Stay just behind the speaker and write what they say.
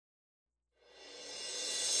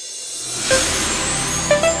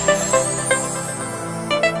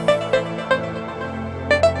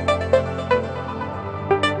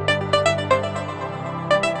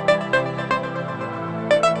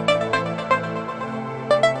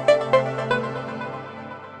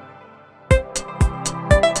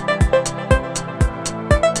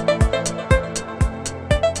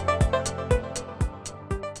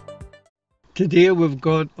Today we've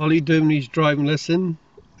got Ollie doing his driving lesson.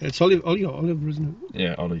 It's Ollie or Oliver, isn't it?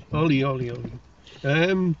 Yeah, Ollie. Ollie.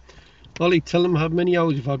 Ollie, tell him how many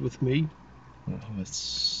hours you've had with me. It's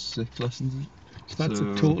 6 lessons. So that's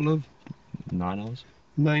a total of 9 hours.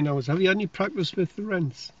 9 hours. Have you had any practice with the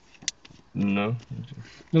rents? No.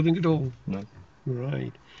 Nothing at all? No.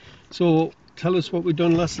 Right. So tell us what we've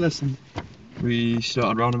done last lesson. We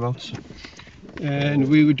started roundabouts. And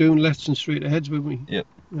we were doing lefts and straight aheads, weren't we? Yep.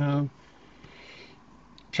 Now,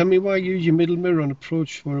 tell me why you use your middle mirror on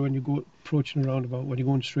approach for when you go approaching a roundabout, when you're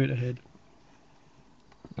going straight ahead.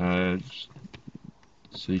 Just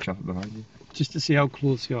see traffic behind you. Just to see how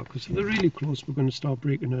close you are, because if they're really close, we're going to start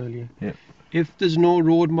braking earlier. Yep. If there's no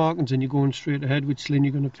road markings and you're going straight ahead, which lane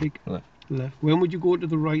you're going to pick? Left. Left. When would you go to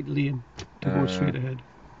the right lane to go straight ahead?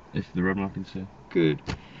 If the road marking's here. Good.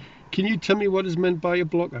 Can you tell me what is meant by a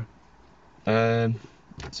blocker?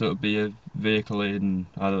 So it'll be a vehicle in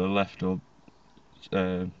either the left or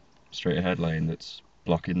straight ahead lane that's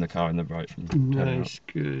blocking the car in the right from turning out. Nice,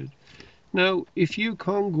 good. Now, if you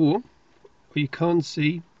can't go, or you can't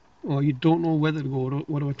see, or you don't know whether to go,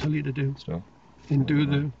 what do I tell you to do? Stop. And do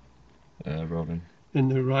the rolling. And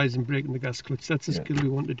the rise and brake and the gas clutch. That's the skill we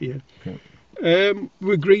wanted here. Okay.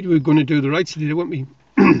 We agreed we were going to do the rights today, weren't we?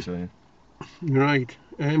 So yeah. Right.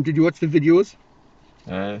 Did you watch the videos?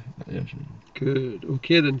 Yeah, sure. Good.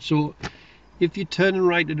 Okay then. So, if you're turning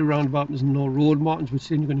right at the roundabout, there's no road markings, which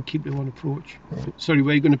then you're going to keep them on approach. Right. Sorry,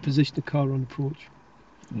 where you're going to position the car on approach?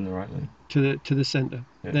 In the right lane. To the centre.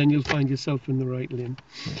 Yeah. Then you'll find yourself in the right lane.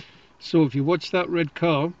 Yeah. So if you watch that red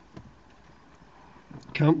car,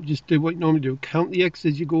 just do what you normally do. Count the X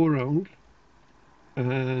as you go around,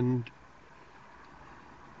 and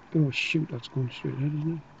oh shoot, that's going straight ahead,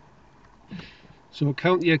 isn't it? So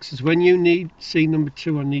count the X's. When you see number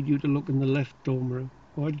 2, I need you to look in the left door mirror.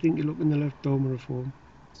 Why do you think you look in the left door mirror for?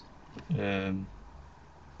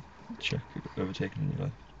 Check overtaking on your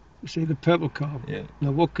left. You see the purple car? Yeah.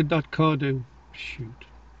 Now what could that car do? Shoot.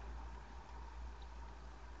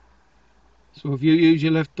 So if you use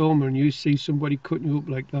your left door mirror and you see somebody cutting you up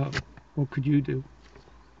like that, what could you do?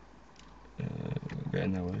 Get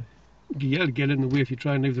in their way. Yeah, get in the way if you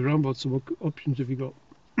try and leave the roundabout. So what options have you got?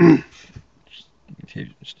 Just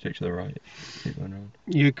stick to the right. Keep going around.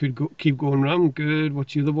 You could keep going round. Good.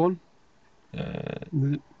 What's the other one?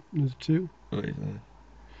 Leave There's 2. there.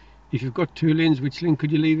 If you've got 2 lanes, which lane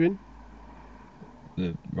could you leave in?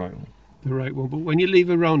 The right one. The right one. But when you leave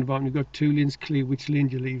a roundabout and you've got 2 lanes clear, which lane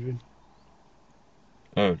do you leave in?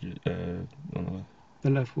 Oh, on the left. The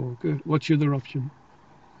left one. Good. What's your other option?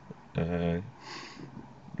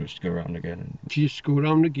 Just go around again. And Just go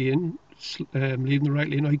around again, leaving the right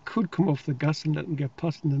lane. I could come off the gas and let them get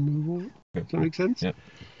past and then move over. okay. Does that make sense?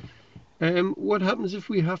 Yeah. What happens if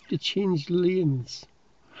we have to change lanes?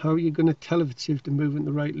 How are you going to tell if it's safe to move in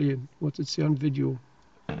the right lane? What's it say on video?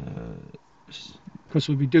 Because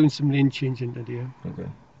we'll be doing some lane changing today. Okay.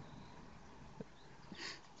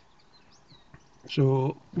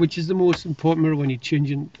 So, which is the most important mirror when you're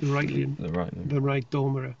changing the right lane? The right lane. The right door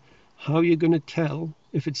mirror. How are you going to tell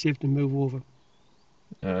if it's safe to move over?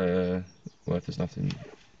 Well, if there's nothing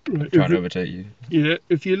Right. trying to overtake you. Yeah,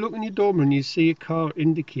 if you look in your door mirror and you see a car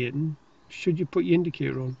indicating, should you put your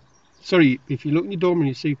indicator on? Sorry, if you look in your door mirror and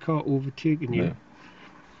you see a car overtaking you, No.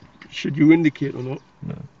 should you indicate or not?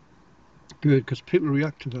 No. Good, because people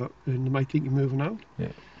react to that and they might think you're moving out.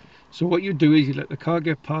 Yeah. So what you do is you let the car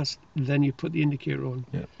get past, then you put the indicator on.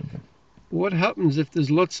 Yeah. Okay. What happens if there's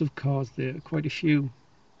lots of cars there, quite a few?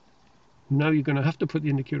 Now you're going to have to put the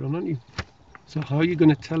indicator on, aren't you? So how are you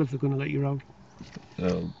going to tell if they're going to let you out?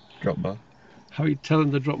 They'll drop back. How are you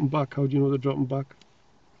telling they're dropping back? How do you know they're dropping back?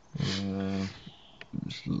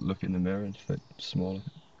 Just look in the mirror and fit smaller.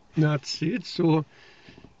 That's it. So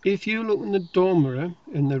if you look in the door mirror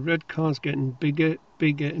and the red car's getting bigger,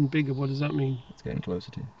 bigger and bigger, what does that mean? It's getting closer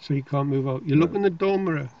to you. So you can't move out. You look in the door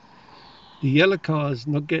mirror, the yellow car's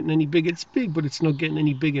not getting any bigger. It's big, but it's not getting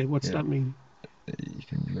any bigger. What's that mean? You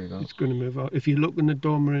can move out. It's going to move out. If you look in the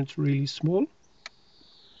door mirror and it's really small,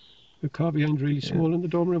 the car behind's really small in the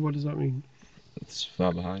door mirror, what does that mean? It's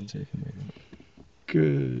far behind, so you can move out.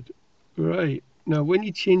 Good. Right. Now, when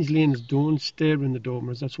you change lanes, don't stare in the door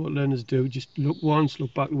mirrors. That's what learners do. Just look once,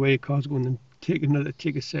 look back where your car's going, and take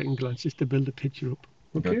a second glance just to build a picture up.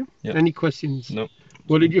 Okay? Yeah. Any questions? Nope.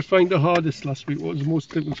 What did you find the hardest last week? What was the most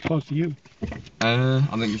difficult part for you? I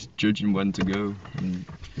think just judging when to go and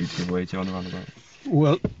who's the way to on the roundabout.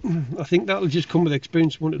 Well, I think that'll just come with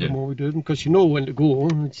experience, won't it, the more we do them? Because you know when to go.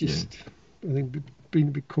 It's just, I think, being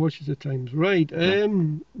a bit cautious at times. Right.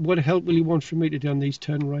 What help will you want from me today on these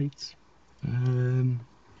turn rights?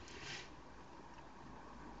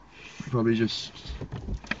 Probably just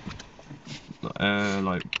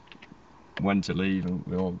like when to leave and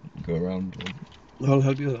we'll go around. I'll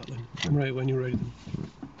help you with that then. I'm right when you're ready then.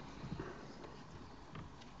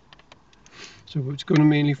 So we're just going to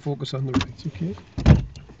mainly focus on the rights, okay?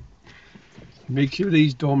 Make sure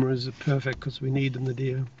these dormers are perfect because we need them the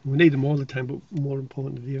deer. We need them all the time, but more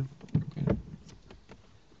important the deer. Okay.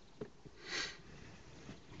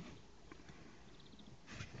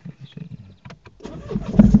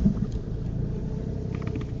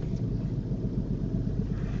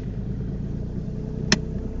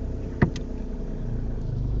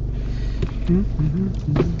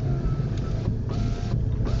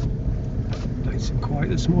 Nice and quiet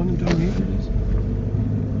this morning down here. It is.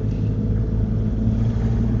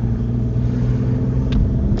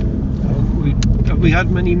 Have we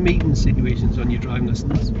had many meeting situations on your driving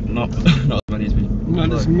lessons? Not as many as we.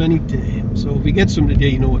 Not as many today. So if we get some today,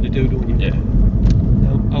 you know what to do, don't you? Yeah.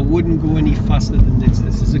 Now, I wouldn't go any faster than this.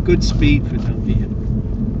 This is a good speed for down here.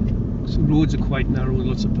 Some roads are quite narrow with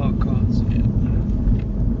lots of parked cars. Yeah.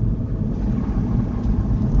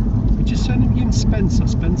 We just sent him Spencer.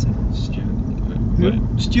 Spencer?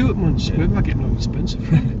 Stuart. Stuart, man. Yeah. Where am I getting all this Spencer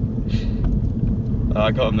from?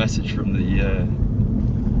 I got a message from the.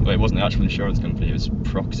 Well, it wasn't the actual insurance company. It was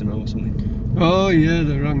Proxima or something. Oh yeah,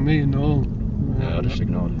 they rang me and all. Yeah, I just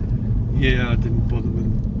ignored it. Yeah, I didn't bother with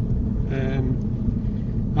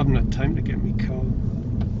them. I haven't had time to get my car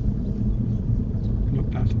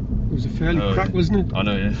looked at. It was a fairly crack, wasn't it? I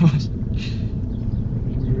know, yeah, it was.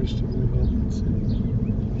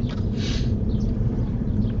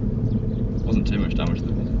 Wasn't too much damage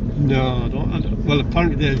though. No, I don't. Well,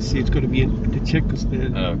 apparently they say it's got to be in to check because they're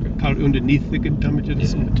apparently underneath they can damage it or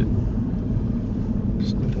something.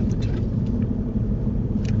 Just not at the time.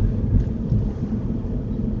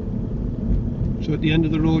 So at the end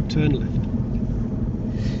of the road, turn left.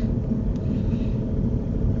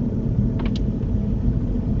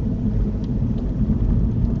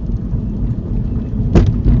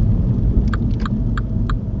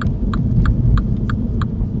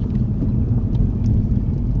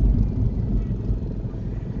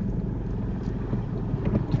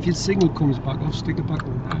 If your signal comes back, I'll stick it back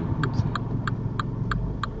on.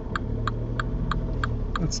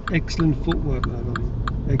 That's excellent footwork, that Ollie.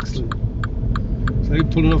 Excellent. So you're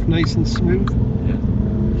pulling off nice and smooth. Yeah.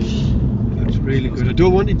 That's really good. I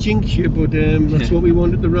don't want to jinx you, but that's what we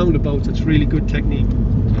want at the roundabouts. It's really good technique.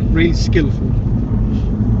 Really skillful.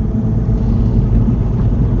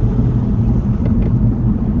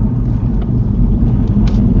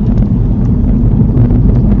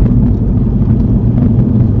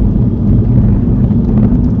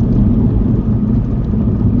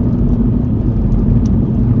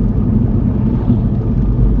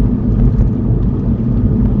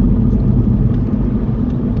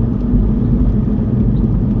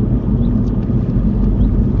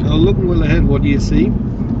 Looking well ahead, what do you see?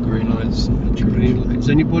 Green lights. Green lights.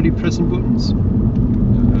 Anybody pressing buttons?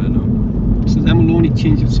 No. So them will only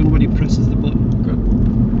change if somebody presses the button. Okay.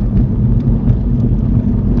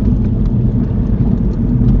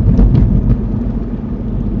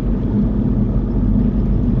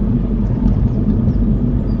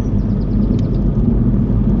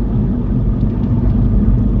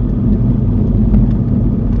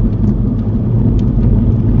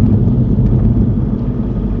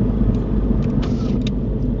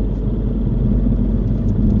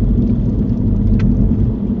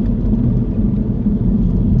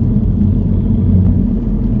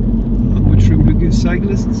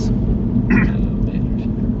 Cyclists,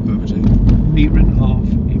 overtake. metre and a half.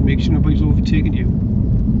 You make sure nobody's overtaking you.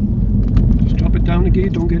 Just drop it down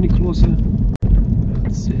again, don't get any closer.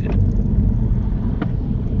 That's it.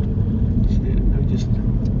 That's it. Now just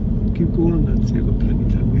keep going. That's it. You've got plenty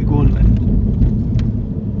of time. We're going left.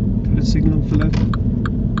 Put a signal on for left.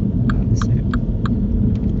 That's it.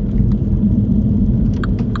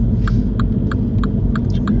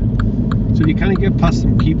 That's good. So you kind of get past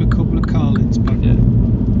them, keep a couple of car lengths back. Yeah.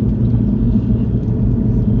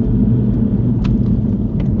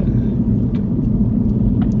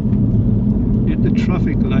 At the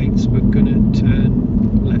traffic lights, we're going to turn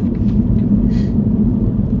left.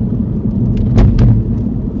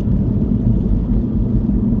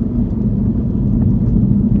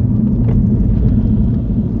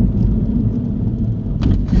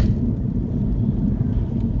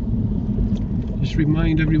 Just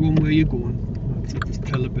remind everyone where you're going. That's it. Just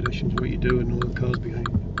tell the pedestrians what you're doing, all the cars behind.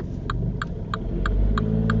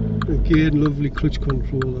 Again, lovely clutch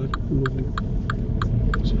control, that. Lovely.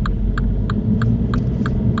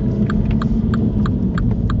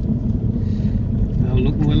 Now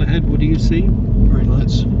looking well ahead, what do you see? Green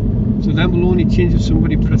lights. So that will only change if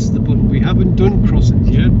somebody presses the button. We haven't done crossings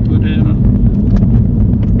yet, but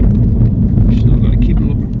still got to keep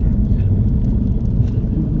looking.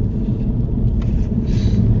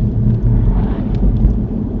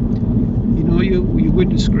 You know your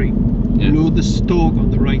window screen. Yeah. You know the stalk on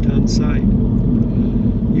the right hand side.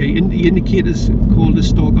 Yeah, the indicator's called the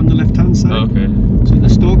stalk on the left hand side. Oh, okay. So the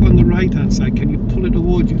stalk on the right hand side, can you pull it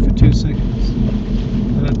towards you for 2 seconds?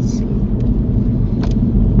 That's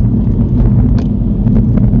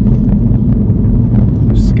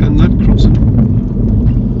scan that crossing.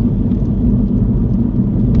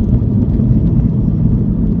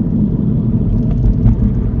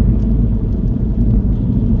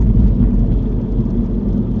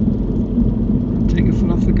 Take your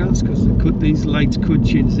foot off the gas because these lights could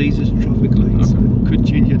change. These are traffic lights. Okay. Could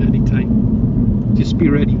change at any time. Just be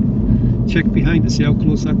ready. Check behind to see how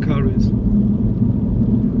close that car is.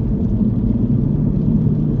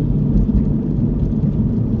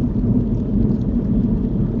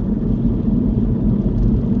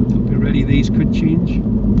 Be ready, these could change.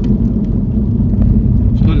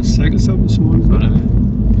 There's a lot of cyclists out this morning. Got it.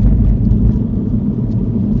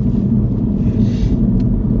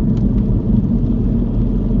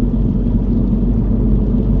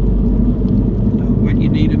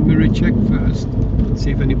 Need a mirror check first and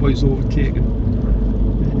see if anybody's overtaken.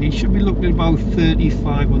 And you should be looking at about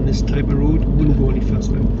 35 on this type of road. Wouldn't go any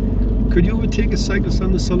faster. Could you overtake a cyclist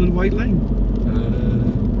on the solid white line?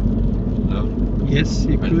 No. Yes,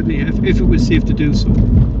 you could. Yeah, if it was safe to do so.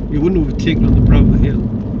 You wouldn't overtake it on the brow of the hill.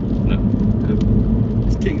 No.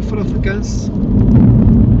 Just take your foot off the gas.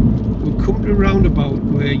 We'll come to a roundabout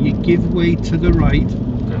where you give way to the right,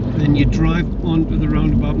 then you drive onto the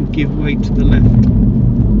roundabout and give way to the left.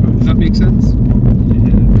 Does that make sense? Yeah.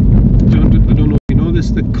 I don't know. You know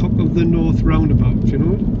this, the Cock of the North roundabout, do you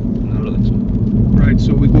know it? No, I don't think so. Right,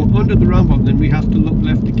 so we go onto the roundabout and then we have to look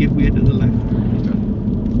left to give way to the left. Okay.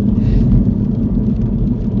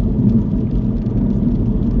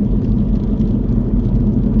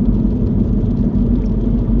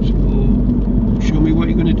 So, show me what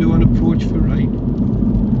you're going to do on approach for right.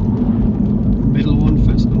 Middle one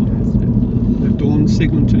first, though. Don't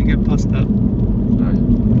signal until you get past that. Right.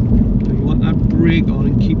 So you want that brake on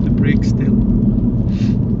and keep the brake still.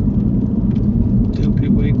 Tell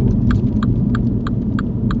people where you go.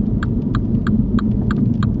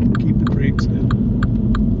 Keep the brakes there.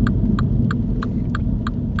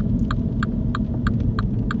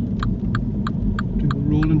 Do a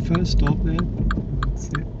rolling first, stop there. That's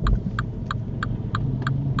it.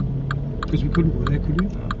 Because we couldn't go there, could we?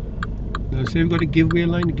 Now say we've got a give way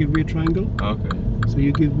line, a give way triangle. Okay. So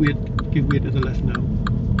you give way to the left now.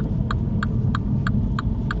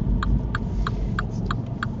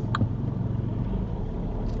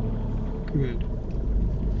 Good.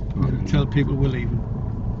 Tell people we're leaving.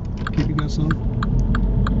 Keep your gas on.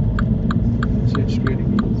 Set straight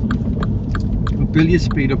again. We'll build your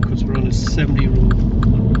speed up because we're on a 70 road.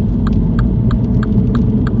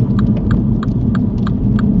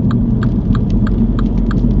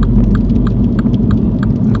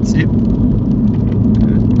 That's it.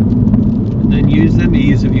 Good. And then use them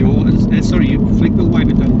ears of yours. Sorry, you flick the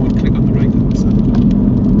wiper down one, click on the right hand side.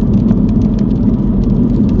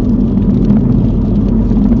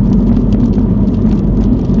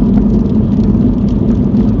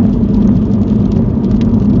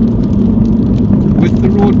 With the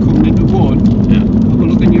road coming into one, Yeah. have a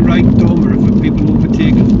look on your right door mirror for people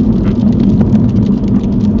overtaking.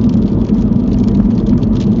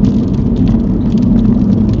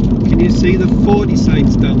 Can you see the 40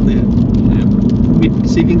 signs down there? Yeah.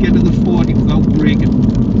 See if you can get to the 40 without braking.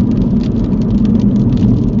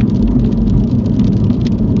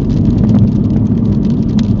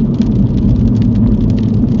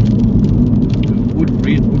 It would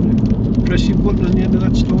rain, wouldn't it? Press your button on the end of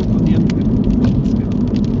that stalk on the end of it.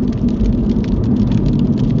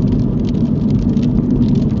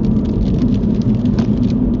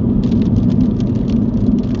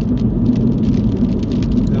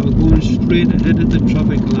 Now we're going straight ahead of the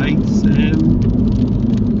traffic lights.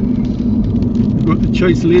 We've got the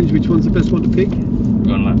choice lanes. Which one's the best one to pick?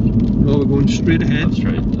 Going left. No, we're going straight ahead. Oh,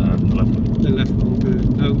 straight. The left one. The left one,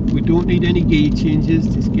 good. Now, we don't need any gear changes,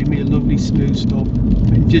 just give me a lovely smooth stop.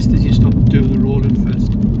 And just as you stop, do the rolling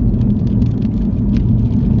first.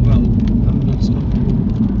 Well, I'm not stopping.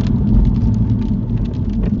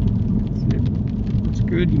 That's it. That's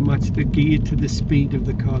good, you match the gear to the speed of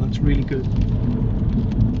the car, that's really good.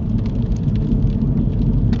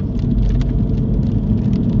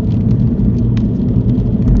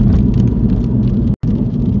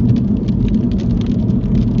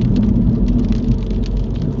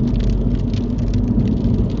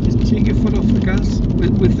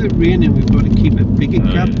 with it raining, we've got to keep a bigger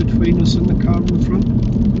gap yeah. between us and the car in the front.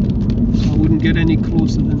 I wouldn't get any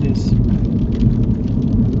closer than this.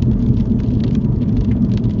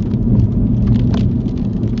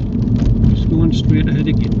 Just going straight ahead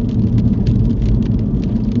again.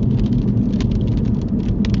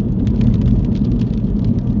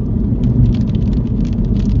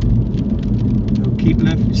 Now keep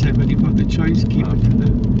left, you said when you've got the choice, keep it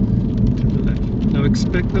to the left. Now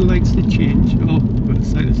expect the lights to change. Oh, I've got to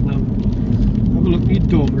say this now. Have a look at your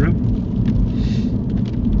door mirror.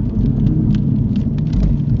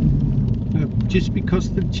 Now, just because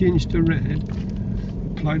they've changed to red,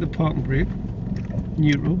 apply the parking brake,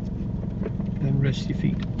 neutral, then rest your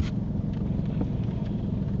feet.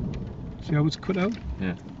 See how it's cut out?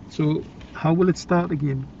 Yeah. So, how will it start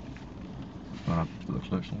again?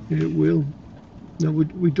 Looks like so. It will. Now,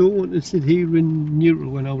 we don't want to sit here in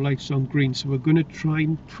neutral when our lights are on green, so we're going to try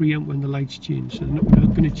and preempt when the lights change. So, we're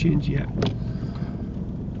not going to change yet.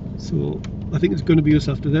 So, I think it's going to be us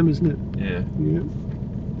after them, isn't it? Yeah. Yeah.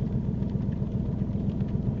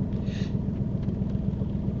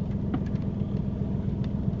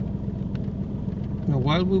 Now,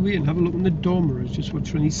 while we're waiting, have a look in the door mirrors, just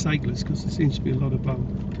watch for any cyclists, because there seems to be a lot about.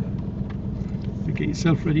 So get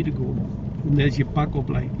yourself ready to go. And there's your backup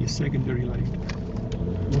light, your secondary light.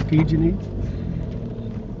 What gauge you need?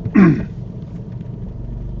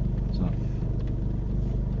 Is that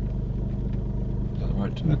the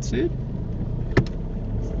right? That's it.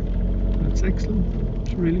 That's excellent.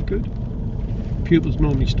 It's really good. Pupils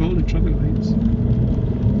normally stall the traffic lights. I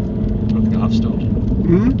don't think I have stalled.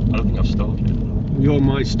 Hmm? I don't think I've stalled yet. You're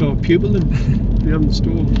my star pupil then. You haven't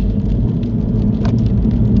stalled.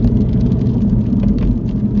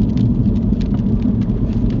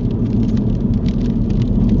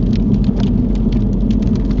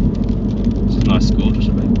 Score just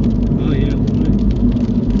a bit. Oh yeah, right.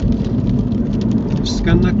 Just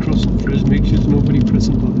scan that crossing for us, make sure there's nobody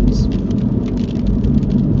pressing buttons.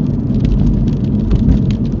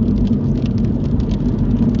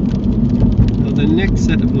 Now the next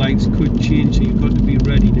set of lights could change, so you've got to be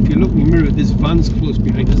ready. And if you look in the mirror, there's vans close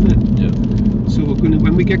behind, isn't it? Yeah. So we're going to,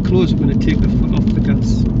 when we get close, we're going to take the foot off the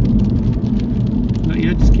gas. Not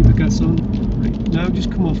yet, just keep the gas on. Right, now just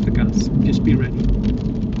come off the gas and just be ready.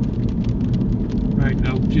 Right,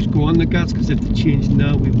 now just go on the gas, because if they change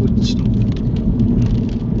now we wouldn't stop.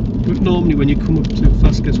 But normally when you come up to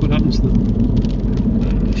fast gas, what happens to them?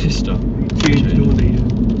 Stop. Change, don't they?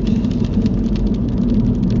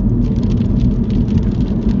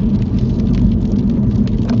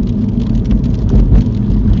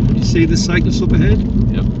 You see the cyclist up ahead?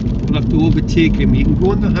 Yep. We'll have to overtake him. You can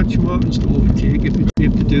go on the hatch markings to overtake if you're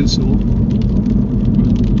able to do so.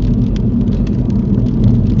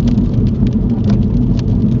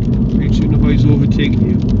 Nobody's overtaking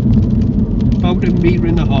you. About 1.5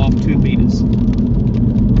 meters, 2 meters.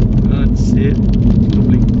 That's it.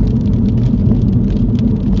 Lovely.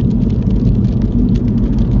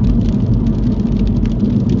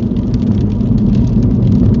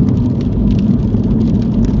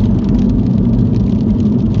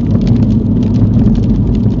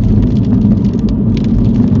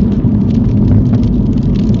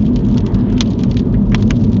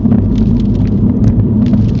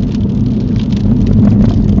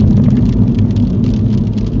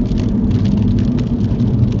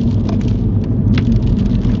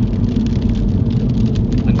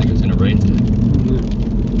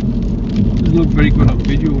 Very good on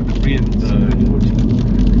video with the rain.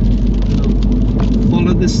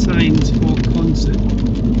 Follow the signs for concert.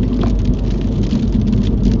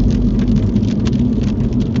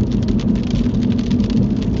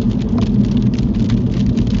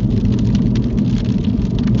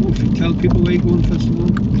 Oh, if you tell people where you're going, first of all.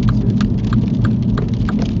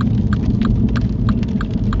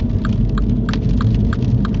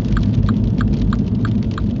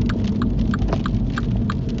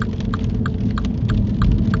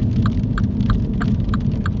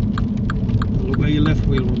 Your left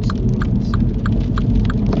wheel wants to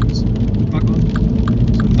back on,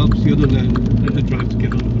 so it helps the other drive to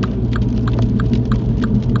get on.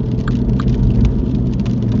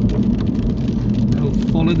 Now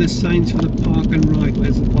follow the signs for the park and ride.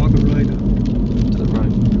 Where's the park and ride at? To the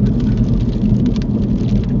right.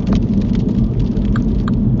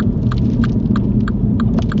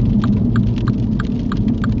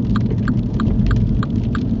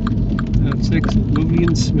 That's excellent, lovely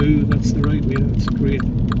and smooth. That's the right way. That's great.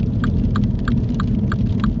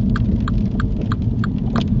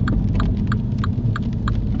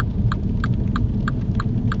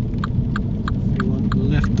 You want the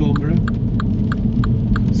left door mirror.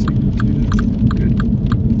 Signal to that. Good.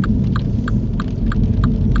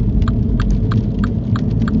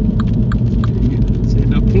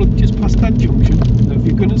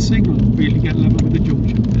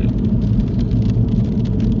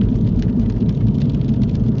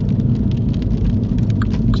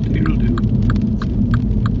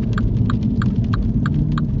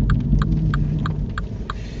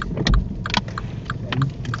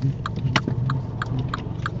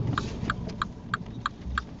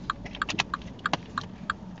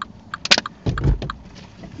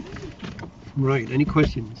 Right, any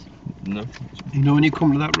questions? No. You know when you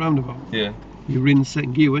come to that roundabout, Yeah. you're in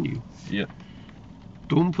second gear, weren't you? Yeah.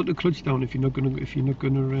 Don't put the clutch down if you're not gonna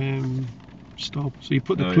stop. So you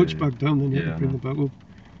put the Oh, clutch yeah, back down, then you yeah, have to bring I it back up.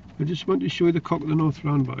 I just want to show you the cock of the north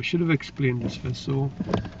roundabout. I should have explained this first. So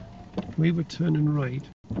we were turning right,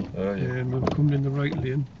 Oh, yeah. and we're coming in the right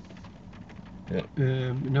lane.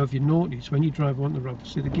 Yeah. Now, if you notice, when you drive on the road,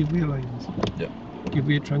 see the give way lines. Yeah. Give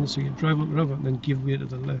way triangle, so you drive on the road and then give way to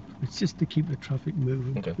the left. It's just to keep the traffic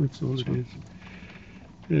moving. Okay. That's all That's it fine.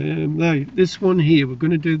 is. Now, this one here, we're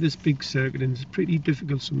going to do this big circuit, and it's pretty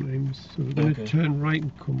difficult sometimes. So we're going to Okay. turn right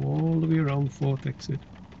and come all the way around fourth exit.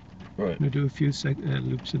 Right. I'm going to do a few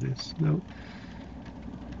loops of this. Now,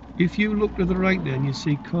 if you look to the right there and you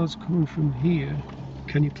see cars coming from here,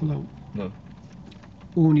 can you pull out? No.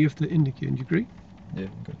 Only if they're indicating, do you agree? Yeah.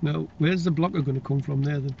 Okay. Now, where's the blocker going to come from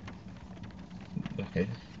there then? Okay.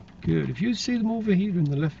 Good. If you see them over here in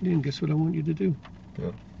the left lane, guess what I want you to do?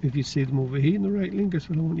 Go. If you see them over here in the right lane, guess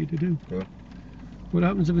what I want you to do? Go. What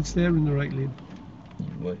happens if it's there in the right lane?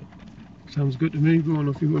 Wait. Sounds good to me. Go on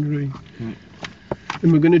if you want to read. Hmm.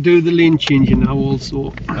 And we're going to do the lane changing now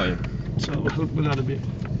also. Oh, yeah. So I'll help with that a bit.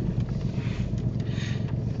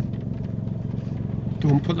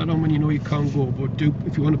 Don't put that on when you know you can't go, but do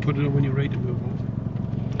if you want to put it on when you're ready to move over.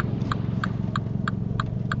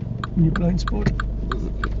 In your blind spot.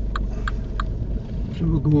 So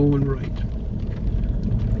we're going right.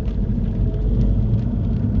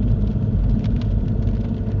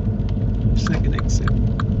 Second exit.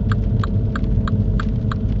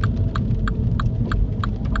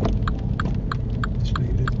 Just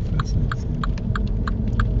leave it as a first exit.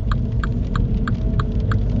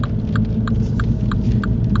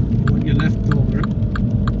 You want your left over,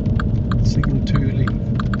 signal 2 leave.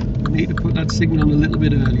 You need to put that signal on a little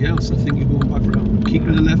bit earlier, else I think you're going back around. Keep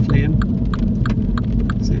to the left lane.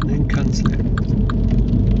 So then cancel it.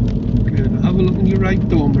 Good. Have a look on your right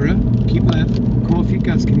door mirror. Keep left. Come off your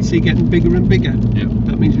gas. Can you see it getting bigger and bigger? Yeah.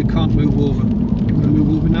 That means we can't move over. Can we move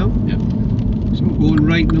over now? Yeah. So we're going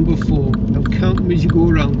right, number 4. Now count them as you go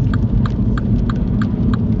around.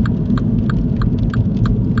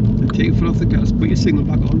 Then take your foot off the gas, put your signal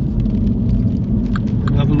back on,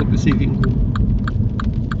 and have a look to see if you can go.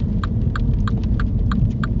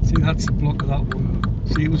 See, that's the block of that one.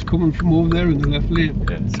 See, it was coming from over there in the left lane.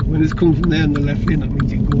 Yeah. So when it's coming from there in the left lane, that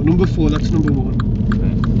means you can go. Number 4, that's number 1.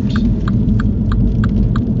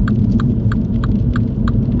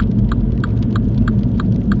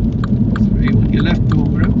 Three, when you left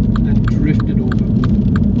over it, then drift it over.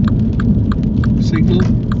 Signal,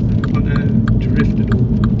 and put drift it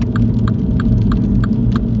over.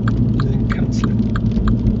 Then cancel it.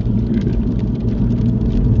 Good.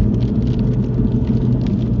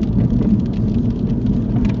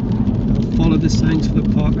 Now follow the signs for the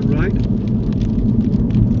park and ride.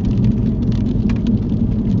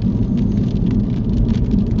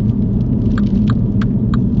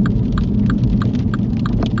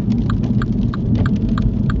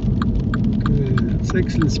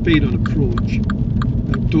 Excellent speed on approach.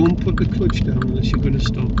 Now don't put the clutch down unless you're going to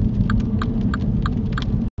stop.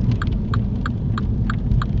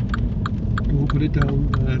 Don't put it down.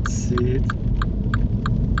 That's it.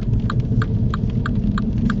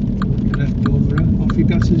 Your left over. Off your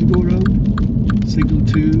gas as you go around. Signal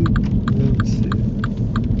 2. That's it.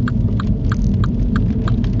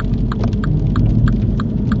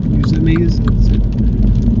 Use the meters. That's it.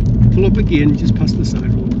 Pull up again just past the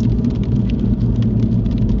side road.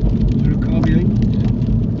 Behind.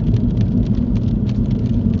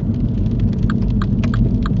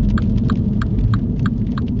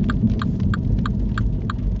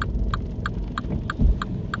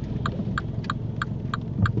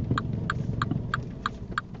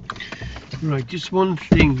 Right, just one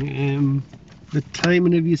thing. The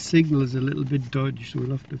timing of your signal is a little bit dodgy, so we'll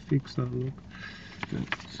have to fix that. Look. Okay.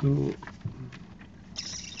 So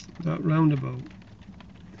that roundabout.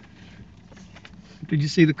 Did you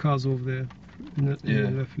see the cars over there? In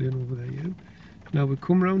the left lane over there, yeah? Now we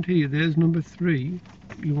come round here, there's number 3.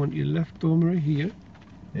 You want your left door mirror here.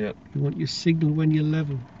 Yeah. You want your signal when you're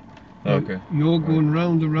level. Now, okay. You're going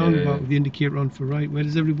round the roundabout Yeah. with the indicator on for right. Where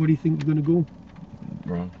does everybody think you're going to go?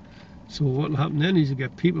 Wrong. So what will happen then is you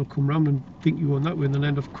get people come round and think you're going that way and they'll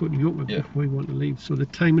end up cutting you up before you want to leave. So the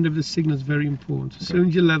timing of the signal is very important. As soon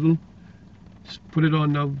as you're level, just put it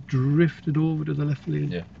on now, drift it over to the left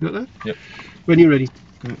lane. Yeah. You got that? Yep. When you're ready.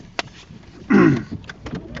 Okay.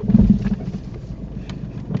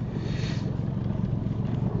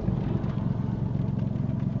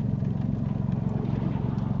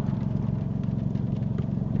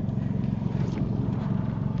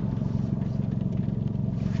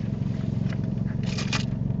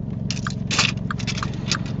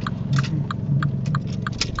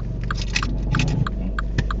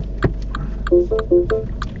 So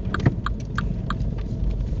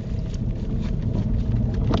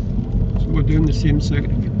we're doing the same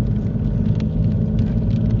circuit again.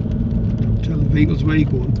 Tell the vehicles where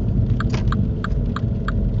you're going.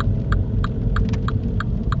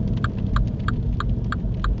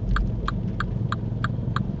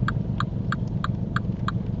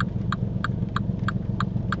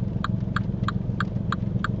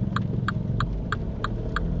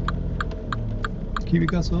 Keep your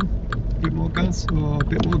gas on. A bit more gas, or a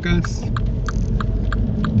bit more gas.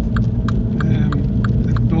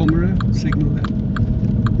 The dormer signal there.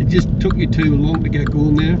 It just took you too long to get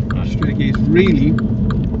going there. Straight gears. Really,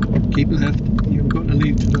 keep left. You've got to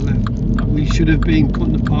leave to the left. We should have been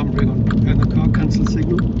putting the parking brake on and the car cancel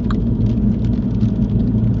signal.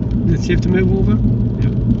 Let's see if to move over.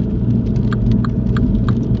 Yep.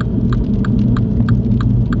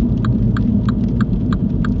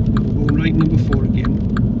 Going right number 4 again.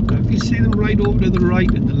 Now if you see them right over to the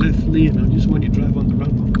right in the left lane, I just want you to drive on the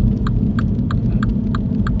roundabout.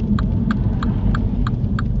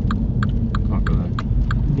 Can't go there.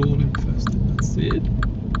 Rolling first, that's it.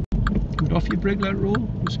 Put off your brake, let it roll.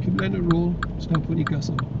 Just keep letting it roll. Stop putting your gas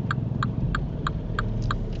on.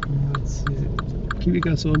 That's it. Keep your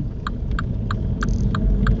gas on.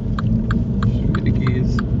 Straight the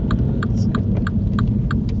gears. That's it.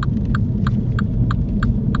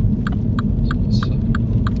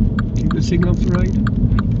 Keep the signal off the right.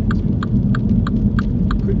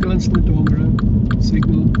 Quick glance in the door mirror.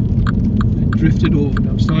 Signal. Drift it over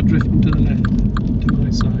now. Start drifting to the left. To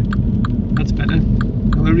my side. That's better.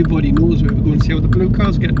 Now everybody knows where we're going. See how the blue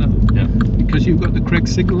car's getting out? Yeah. Because you've got the correct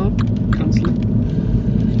signal on. Cancel it.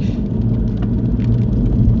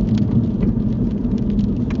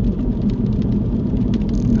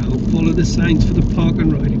 Now follow the signs for the park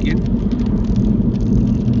and ride again.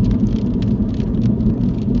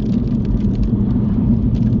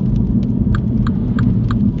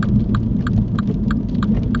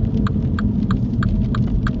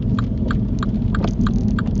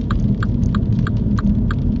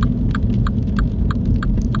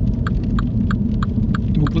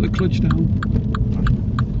 Don't put the clutch down.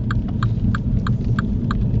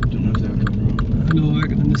 Don't know if they're going wrong. I know, I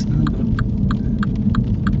can understand that.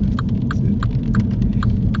 That's it.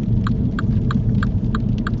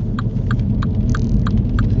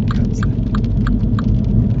 Cancel it.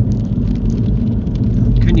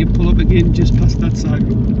 Can you pull up again just past that side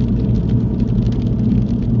road?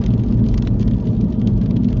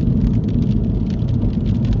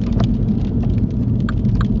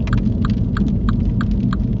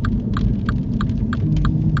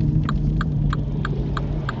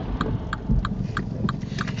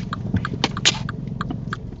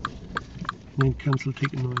 And cancel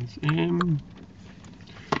ticket noise.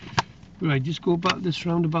 Right, just go back this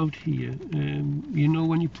roundabout here. You know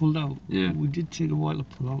when you pulled out? Yeah. We did take a while to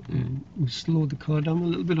pull out. Yeah. And we slowed the car down a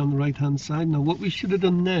little bit on the right hand side. Now what we should have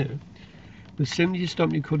done there was, as soon as you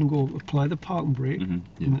stopped and you couldn't go, apply the parking brake. Yeah.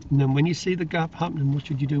 And then when you see the gap happening, what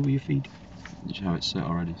should you do with your feet? You should have it set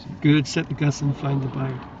already. So. Good, set the gas and find the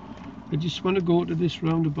bike. I just want to go to this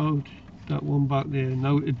roundabout, that one back there.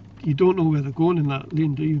 Now you don't know where they're going in that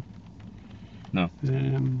lane, do you? No.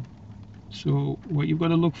 So what you've got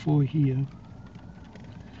to look for here,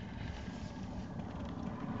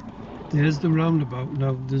 there's the roundabout.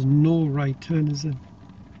 Now there's no right turn, is there?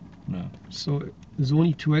 No. So there's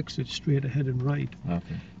only 2 exits, straight ahead and right.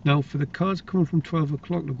 Okay. Now for the cars coming from 12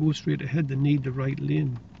 o'clock to go straight ahead, they need the right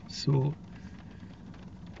lane. So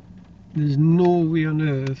there's no way on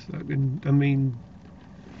earth I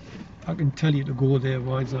can tell you to go there.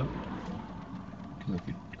 Why is that? Because I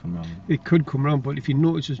could come round. It could come around, but if you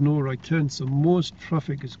notice there's no right turn, so most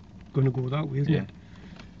traffic is going to go that way, isn't Yeah. it?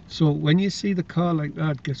 So when you see the car like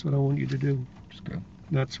that, guess what I want you to do? Just go.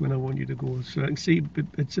 That's when I want you to go. So I can see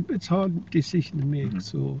it's a hard decision to make.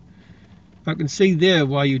 So I can see there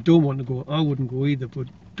why you don't want to go. I wouldn't go either, but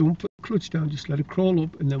don't put the clutch down. Just let it crawl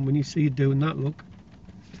up, and then when you see it doing that, look,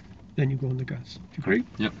 then you go on the gas. Do you agree?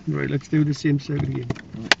 Yep. Right. Let's do the same circuit again.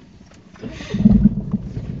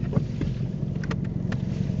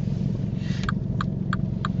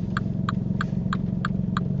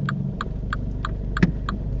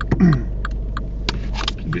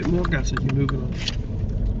 A bit more gas as you're moving on.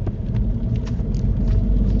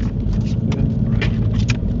 Right.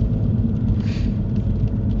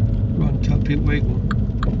 Go on, tap it, wait one.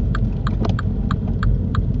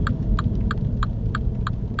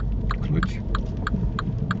 Clutch.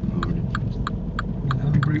 And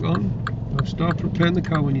handbrake on. Now start preparing the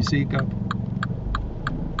car when you see a gap.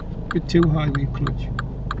 Get too high with your clutch.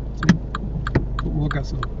 See? Put more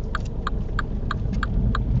gas on.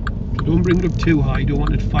 So don't bring it up too high. You don't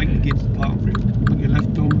want it fighting against the parking brake. You want your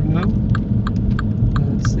left dormer now.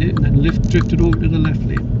 That's it. And then drift it over to the left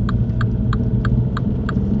lane.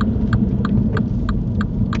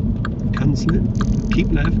 Cancel it.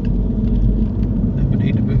 Keep left. Then we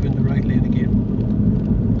need to move in the right lane again.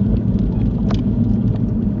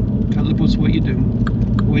 Tell the bus what you're doing.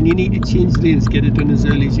 When you need to change lanes, get it done as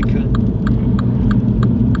early as you can.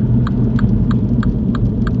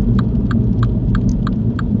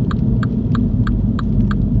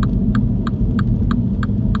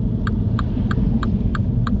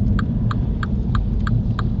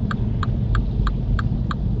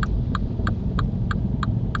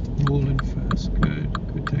 Roll in first.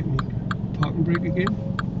 Good technique. Parking brake again.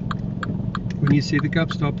 When you see the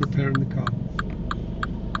gap, start preparing the car.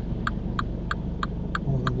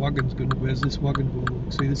 Oh, the wagon's going. Where's this wagon going?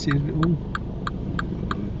 See the scene? Oh,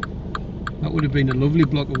 that would have been a lovely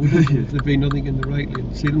block of wood if there'd been nothing in the right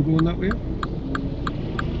lane. See them going that way?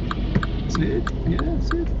 That's it. Yeah,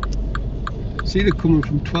 that's it. See they're coming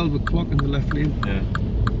from 12 o'clock in the left lane. Yeah.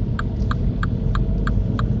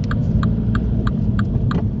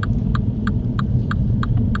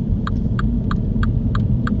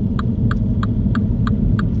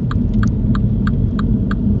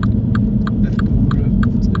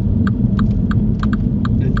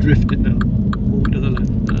 Drift it now, over to the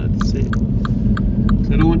left, that's it.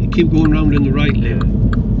 So I don't want you to keep going round in the right lane.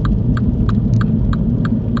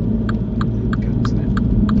 Cancel it,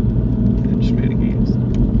 then straight again.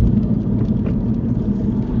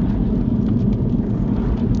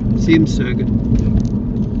 Same circuit.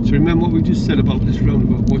 So remember what we just said about this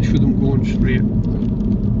roundabout, watch for them going straight.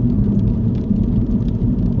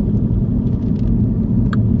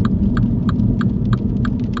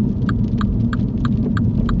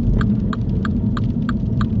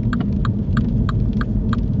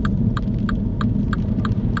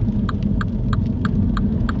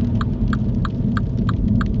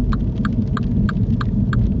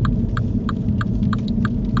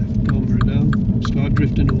 Start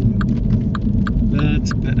drifting over.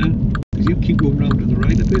 That's better. Because you keep going round to the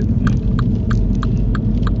right a bit.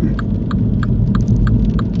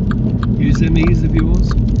 Use them ease of yours.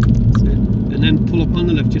 That's it. And then pull up on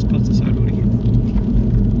the left just past the side road again.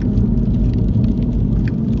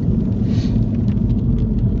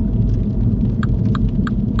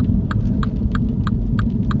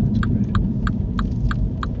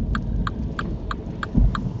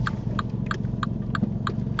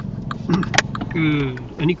 Good.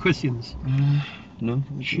 Any questions? No.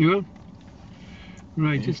 Sure?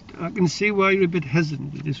 Right, Yeah. just I can see why you're a bit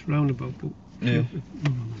hesitant with this roundabout, but Yeah.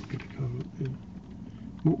 get a car up there.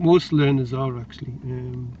 Most learners are actually.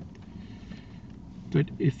 But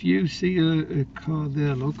if you see a car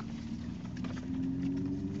there, look.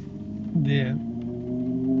 There.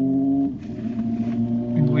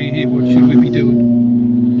 And we're here, what should we be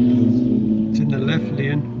doing? It's in the left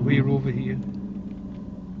lane, we're over here.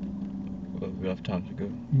 Well, we have time to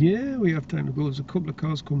go. Yeah, we have time to go. There's a couple of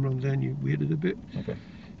cars come round there and you waited a bit. Okay.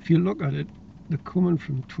 If you look at it, they're coming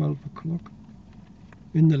from 12 o'clock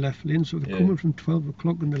in the left lane. So they're coming from 12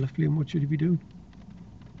 o'clock in the left lane. What should you be doing?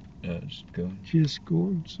 Just going. Just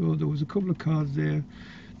going. So there was a couple of cars there.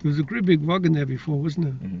 There was a great big wagon there before, wasn't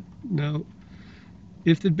there? Mm-hmm. Now,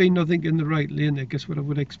 if there'd been nothing in the right lane there, guess what I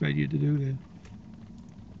would expect you to do there?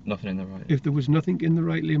 Nothing in the right. If there was nothing in the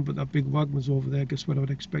right lane but that big wagon was over there, guess what I would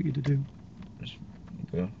expect you to do? Just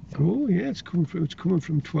go. Go, yeah, it's coming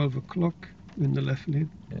from 12 o'clock in the left lane.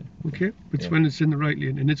 Yeah. Okay? It's Yeah. when it's in the right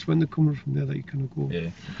lane, and it's when they're coming from there that you kind of go. Yeah.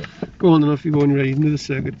 Okay. Go on then, off you go and ready into the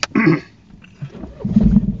circuit.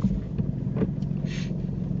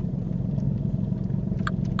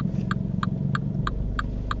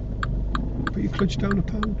 Put your clutch down a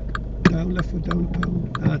pound. Down, left foot down a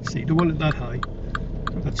pound. That's it. You don't want it that high.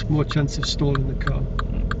 That's more chance of stalling the car.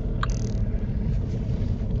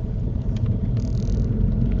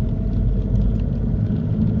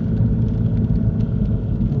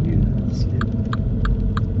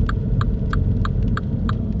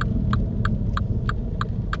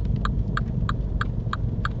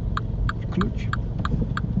 Clutch.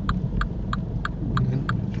 And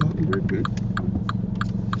then parking very good.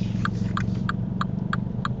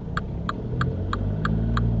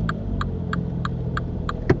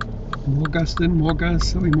 More gas then, more gas,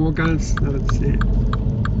 sorry, more gas. That's it.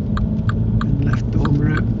 And left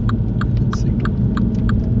dormer out. That's it.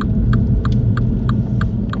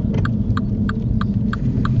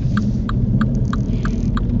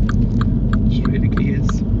 Straight gears.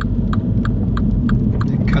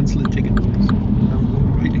 Then cancel and take it noise. Now go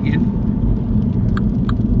right again.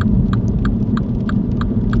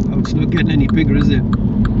 Oh, it's not getting any bigger, is it?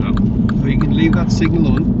 No.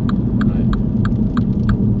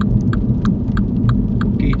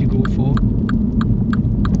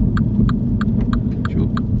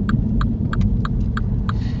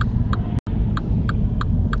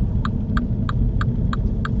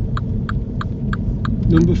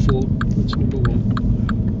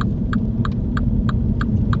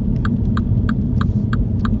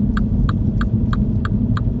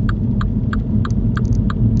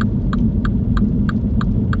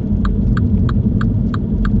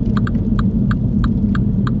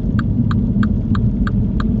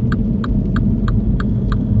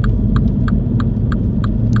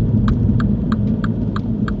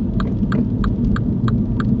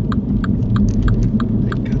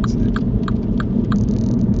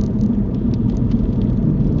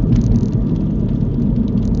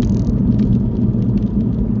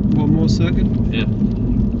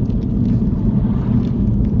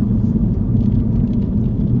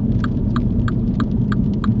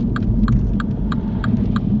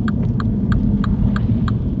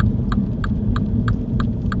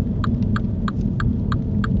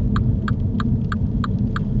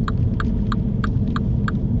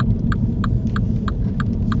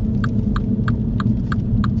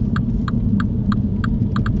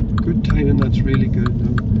 timing, that's really good.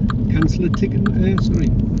 Now, cancel the ticket. Sorry.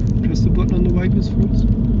 Press the button on the wipers first.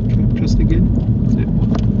 Press it again. That's it.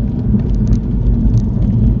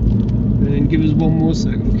 And then give us one more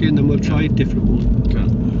second, okay? And then we'll try a different one. Okay.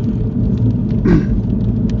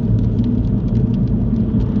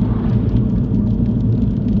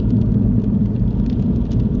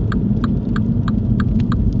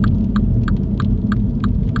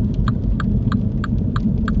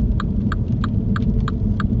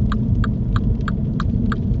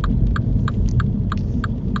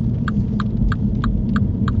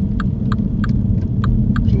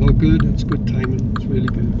 Good, that's good timing, it's really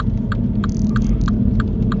good.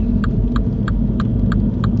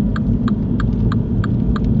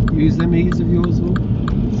 Use them ears of yours though.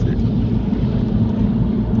 That's it.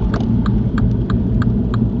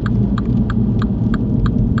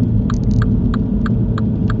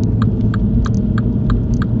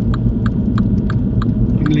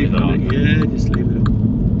 You can leave it on. Yeah, just leave it on.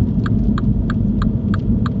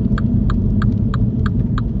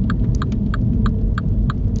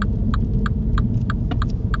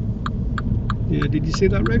 Yeah, did you see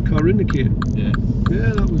that red car indicating? Yeah.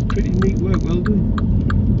 Yeah, that was pretty neat work, well done.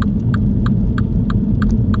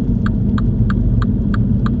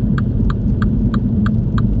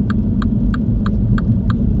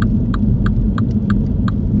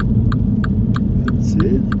 That's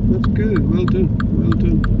it, that's good, well done, well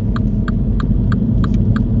done.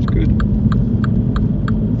 It's good.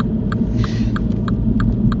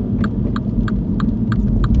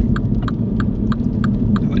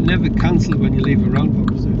 No, it never cancels when you leave a roundabout,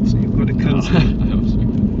 does it? So you've got to cancel it.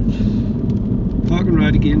 Park and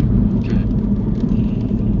ride again. Okay.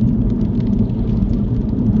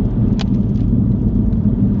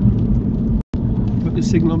 Put the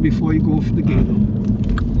signal on before you go for the gate though.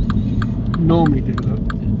 Normally do that.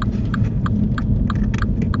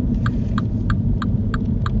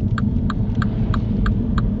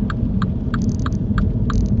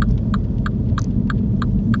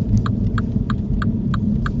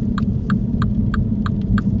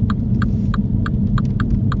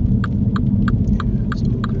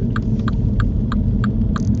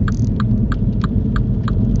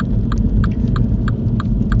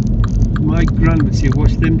 My gran would say,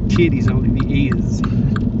 wash them titties out of the ears.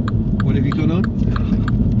 What have you got on?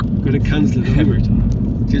 Got to cancel it Every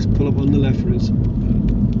time. Just pull up on the left for us.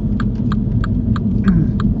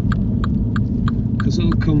 Because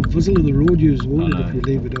it'll come fuzzle of the road use, won't it, if you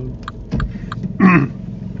leave it on?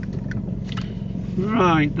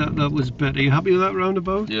 Right, that was better. Are you happy with that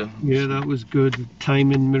roundabout? Yeah. Yeah, that was good.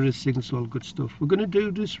 Timing, mirror signals, all good stuff. We're going to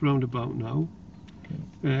do this roundabout now.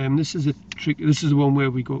 This is a trick. This is the one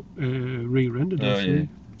where we got rear-ended. Oh, yeah.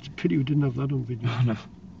 It's a pity we didn't have that on video. Oh,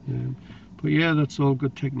 no. But yeah, that's all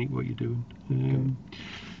good technique what you're doing.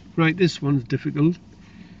 Right, this one's difficult.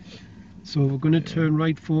 So we're going to turn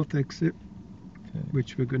right fourth exit,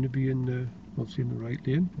 which we're going to be in the, obviously in the right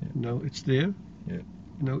lane. Now it's there.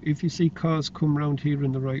 Now if you see cars come round here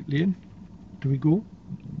in the right lane, do we go?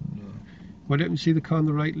 No. Why don't you see the car in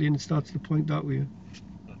the right lane, it starts to point that way?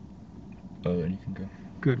 Oh, then you can go.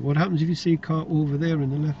 Good. What happens if you see a car over there in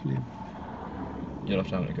the left lane? You'll have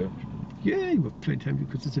time to go. Yeah, you've got plenty of time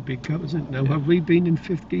because it's a big car, isn't it? Now, have we been in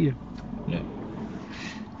fifth gear? No.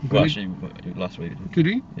 Well, actually, last week. Did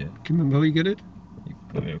we? Yeah. Can you remember how you get it? You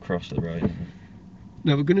put me across to the right.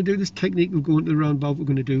 Now, we're going to do this technique. We'll go into the roundabout. We're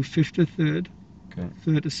going to do fifth to third,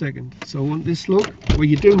 third to second. So I want this look. Well,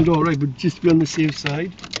 you're doing it all right, but just to be on the safe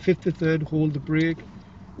side. Fifth to third, hold the brake,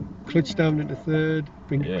 clutch down into third,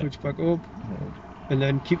 bring the clutch back up, and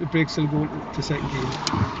then keep the brake still going to second gear.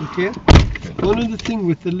 Okay? One other thing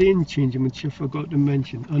with the lane changing, which I forgot to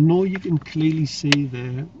mention, I know you can clearly see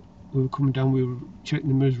there, we were coming down, we were checking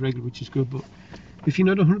the mirrors regularly, which is good, but if you're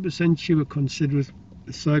not 100% sure, consider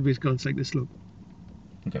a sideways glance like this, look.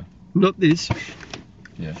 Okay. Not this.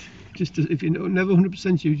 Yeah. Just if you're never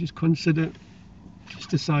 100% sure, just consider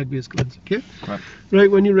just a sideways glance, okay? Right,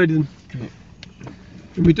 when you're ready then. Okay.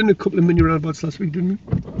 And we done a couple of mini roundabouts last week, didn't we?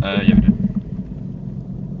 Yeah, we did.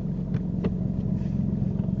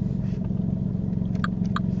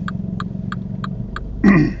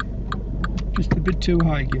 Just a bit too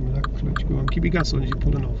high again with that clutch. Go on, keep your gas on as you're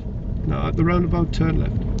pulling off. Now at the roundabout, turn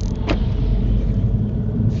left.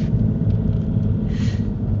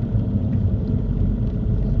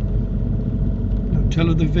 Now tell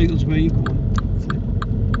other vehicles where you're going. That's it.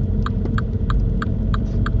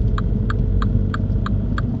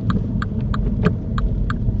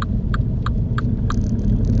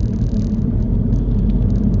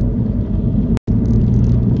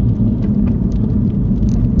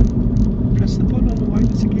 Press the button on the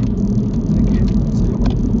wipers again. And again. That's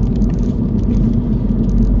it.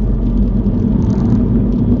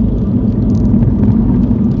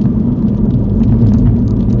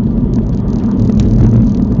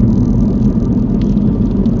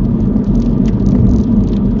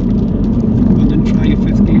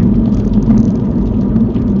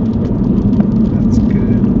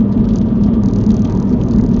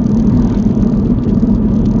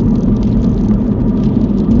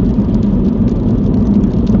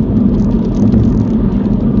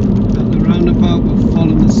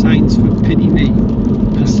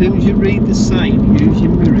 as you read the sign, use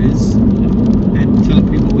your mirrors and tell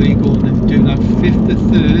people where you're going, and do that 5th to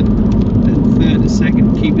 3rd and 3rd to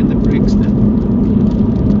 2nd, keeping the brakes then.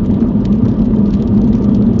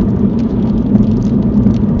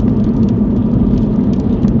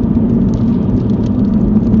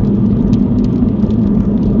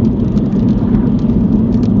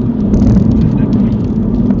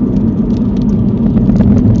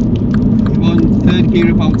 You're on 3rd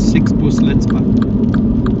gear about 6 bus lengths back.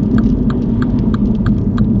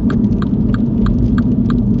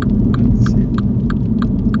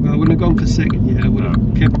 I wouldn't have gone for 2nd, yeah. I would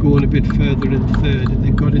have kept going a bit further in 3rd and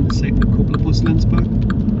then got into 2nd a couple of bus lengths back.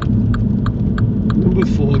 Number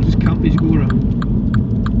 4, just count as you go around.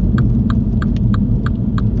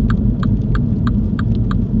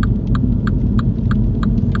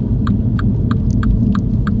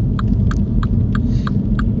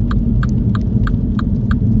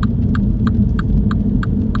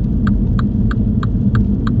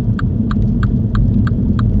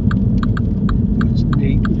 That's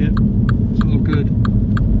neat, yeah. It's all good.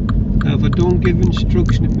 Now, if I don't give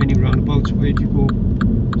instruction at mini roundabouts, where do you go?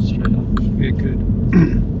 Straight up. Very good.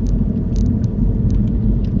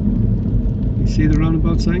 You see the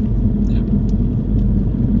roundabout sign? Yep.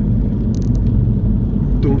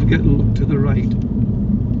 Don't forget to look to the right.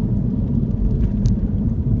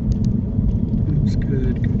 That's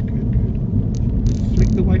good, good, good, good. Flick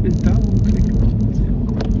the wipers down, click.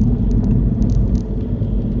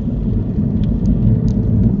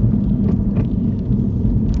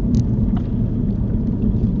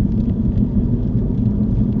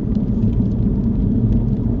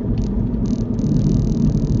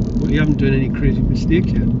 Well, you haven't done any crazy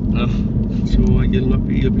mistakes yet, No. so you'll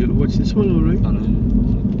be able to watch this one, all right? I know.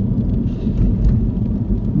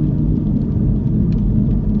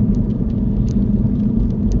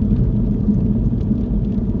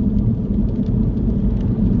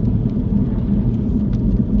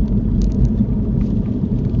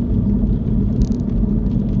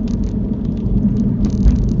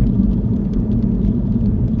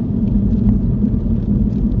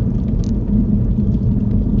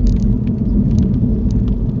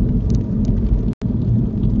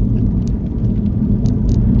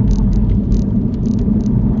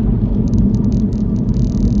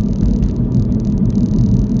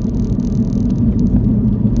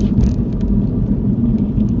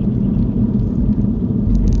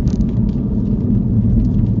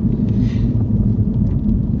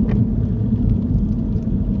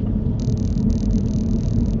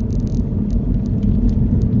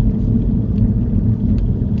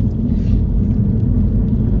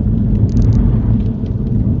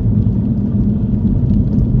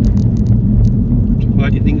 Why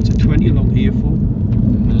do you think it's a 20 along here for?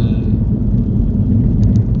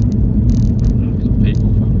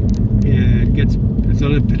 People. Yeah, it gets, there's a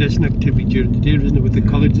lot of pedestrian activity during the day, isn't it, with the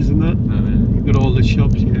colleges and that? Oh, yeah. You've got all the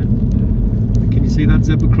shops, yeah. Can you see that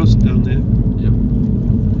zebra crossing down there? Yep.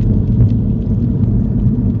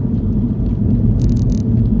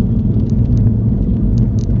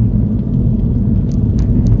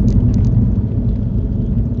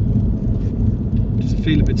 Does it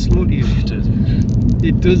feel a bit slow to you? It does.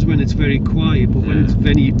 It does when it's very quiet, but when Yeah. it's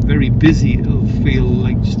very, very busy, it'll feel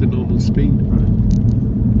like just a normal speed. Right.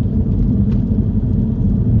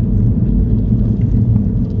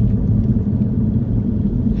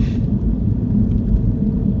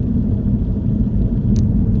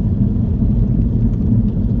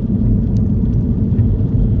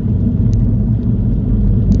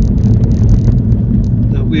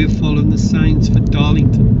 Now we're following the signs for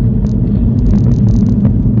Darlington.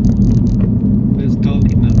 Where's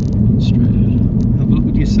Darlington now? Straight ahead. Have a look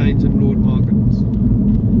at your signs and road markings.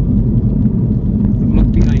 Have a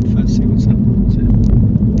look behind first, see what's happening. That's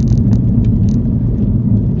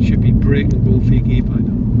it. Should be braking and going for your gear by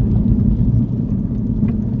now.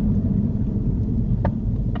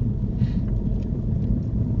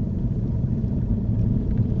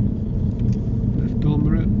 Left door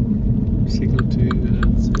mirror. Signal to.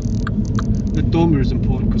 That's it. The door mirror is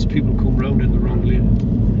important because people come round in the wrong lane.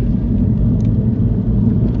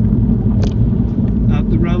 At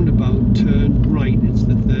the roundabout, turn right, it's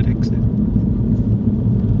the 3rd exit.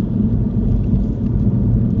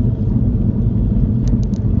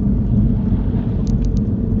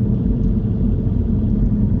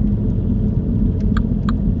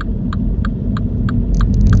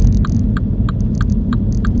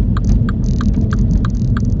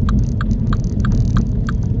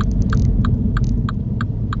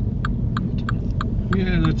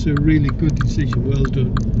 Yeah, that's a really good decision, well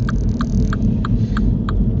done.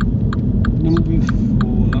 Number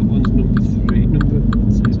 4, that one's number 3. Number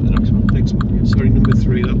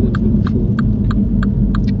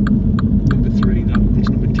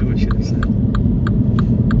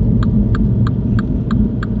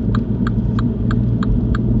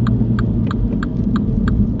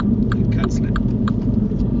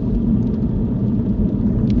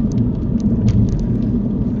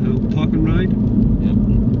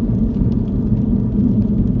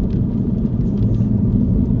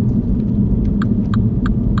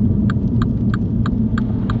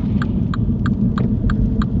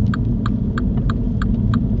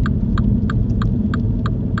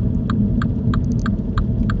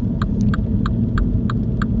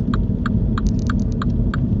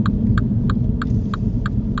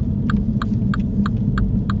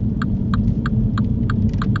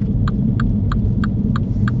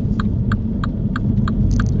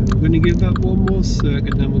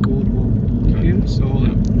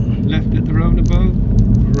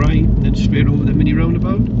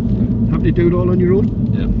about. Happy to do it all on your own?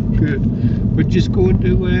 Yeah. Good. But just go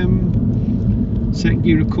into second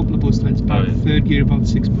gear a couple of bus lengths back, Oh, yeah. third gear about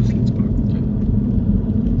 6 bus lengths back.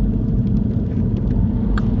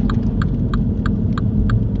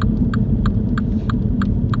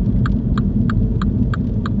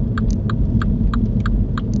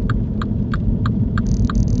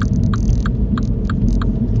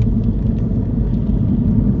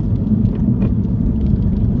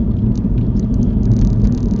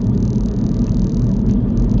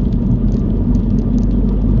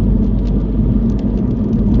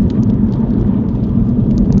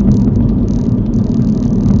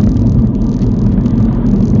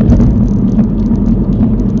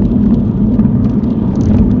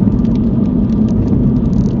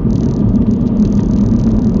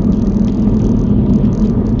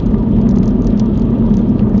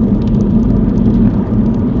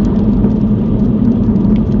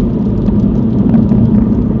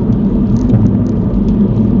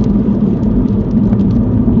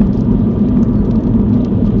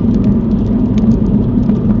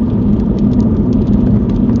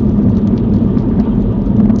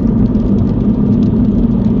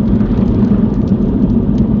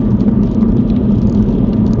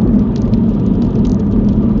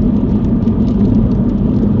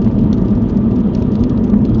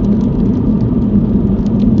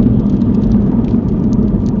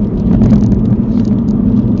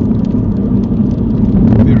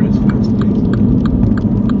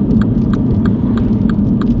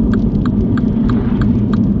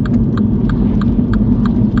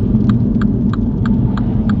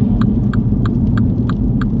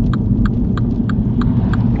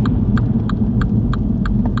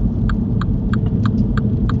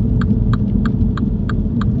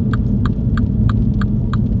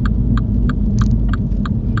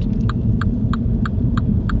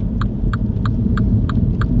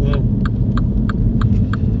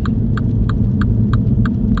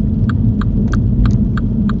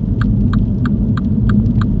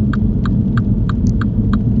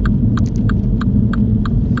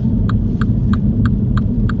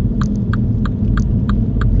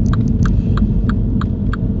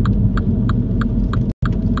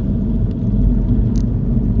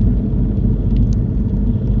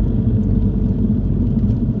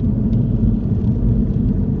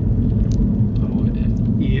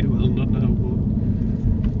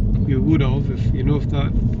 Would have if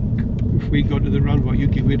if we got to the roundabout, you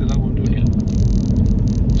give way to that one, don't you?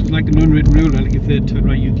 So it's like an unwritten rule, like if they turn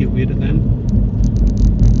right, you give way to them.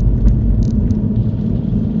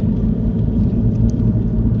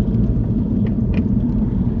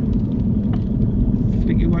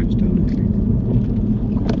 Flick your wipes down and clean.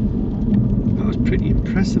 That was pretty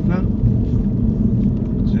impressive, that.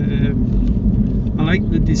 I like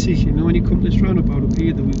the decision. When you come to this roundabout up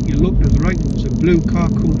here, you looked at the right, there was a blue car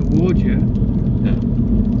coming towards you,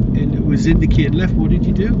 and it was indicating left. What did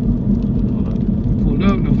you do? Pulled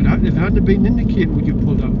out. If it hadn't been indicating, would you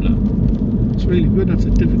pulled out? No. It's really good. That's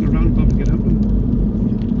a difficult roundabout to get out of.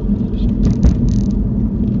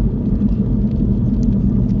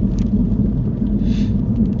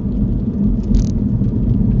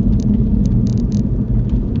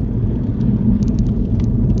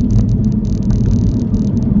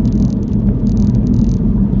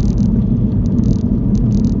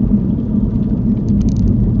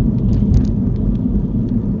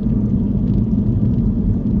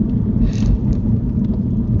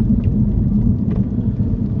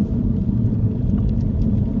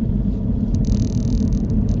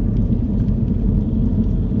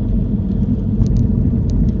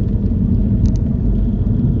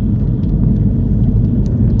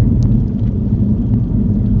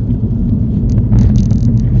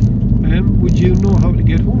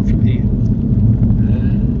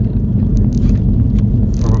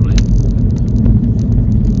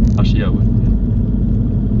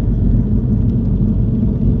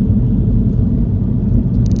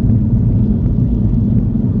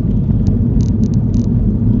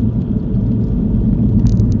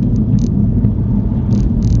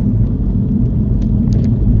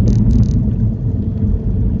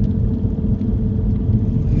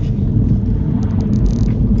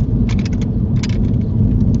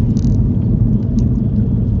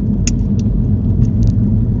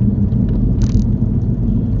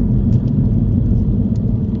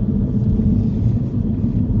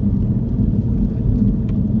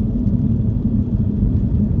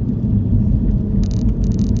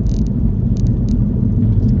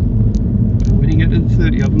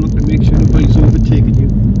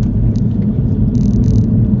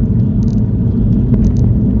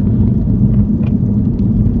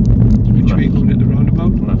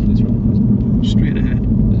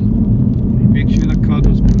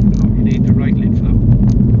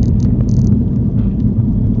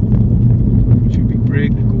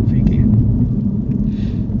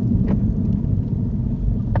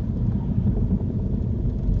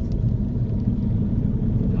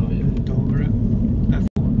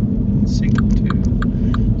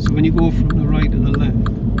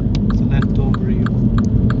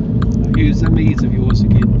 them ears of yours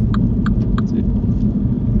again. That's it.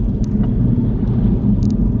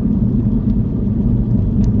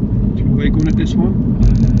 Are you going at this one?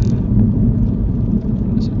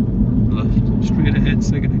 Is it left? Straight ahead,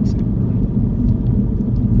 second exit.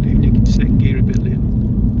 Leaving you in second gear a bit later.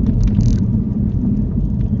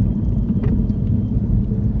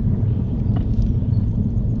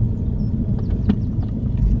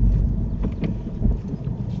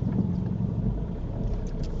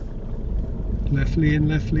 Left lane,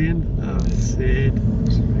 left lane. That's it.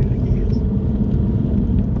 Straight gears.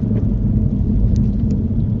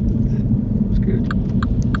 That's good.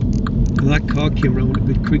 Now that car came round a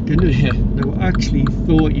bit quick, didn't it? Yeah. Now I actually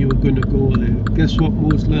thought you were going to go there. Guess what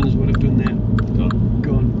most learners would have done there?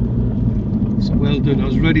 Gone. So well done. I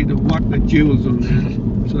was ready to whack the jewels on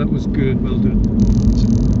there. So that was good. Well done.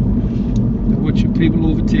 Now watch your people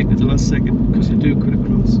overtake at the last second, because they do cut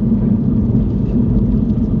across.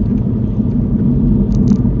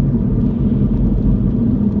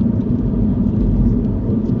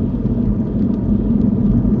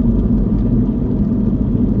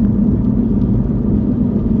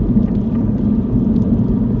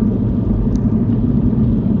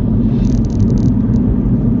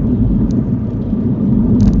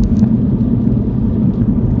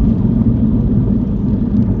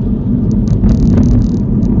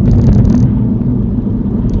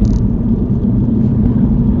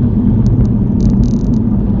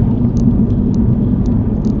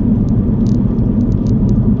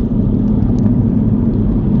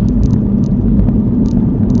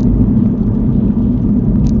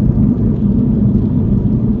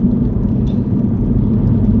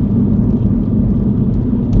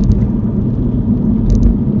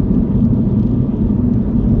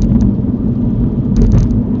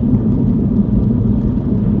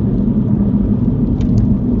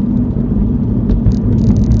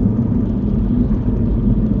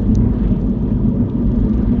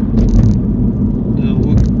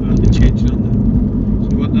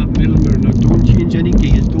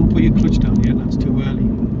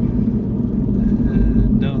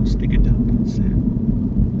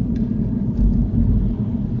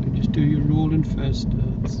 First,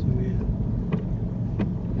 so yeah.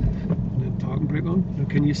 And then parking brake on. Now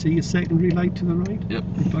can you see your secondary light to the right? Yep.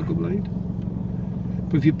 Your backup light.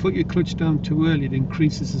 But if you put your clutch down too early, it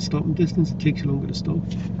increases the stopping distance. It takes you longer to stop.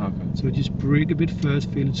 Okay. So just brake a bit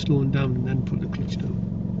first, feel it slowing down, and then put the clutch down.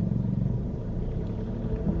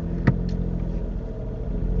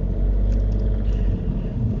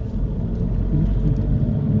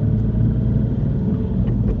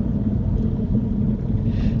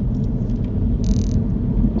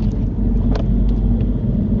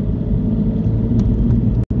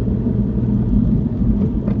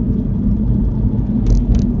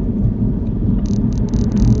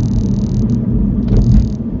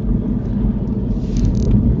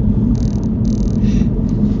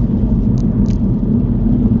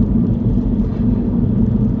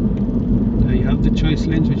 Choice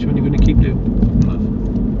lanes, which one you're going to keep doing? Left.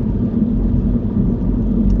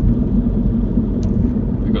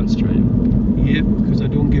 We've gone straight. Yeah, because I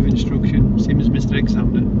don't give instruction, same as Mr.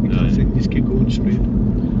 Examiner, because I just keep going straight.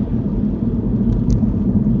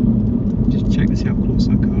 Just check to see how close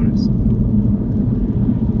that car is.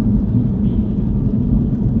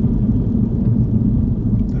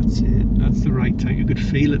 That's it, that's the right time. You could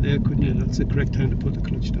feel it there, couldn't you? That's the correct time to put the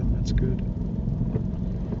clutch down, that's good.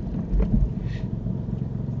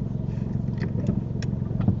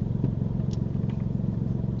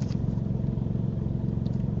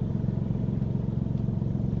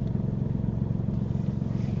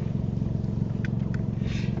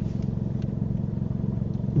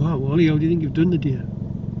 Wow, Wally, how do you think you've done the deer?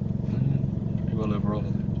 Pretty well overall.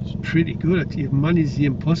 It's pretty good, actually. You've managed the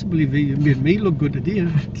impossible. You've made me look good today.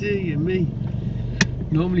 Dear me.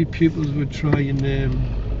 Normally pupils would try and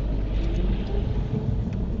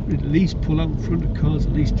at least pull out in front of cars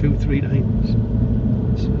at least 2 or 3 times.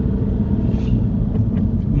 So,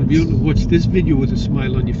 you'll be able to watch this video with a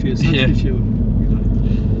smile on your face, that's for sure.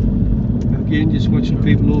 Again, just watching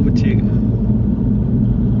people overtaking it.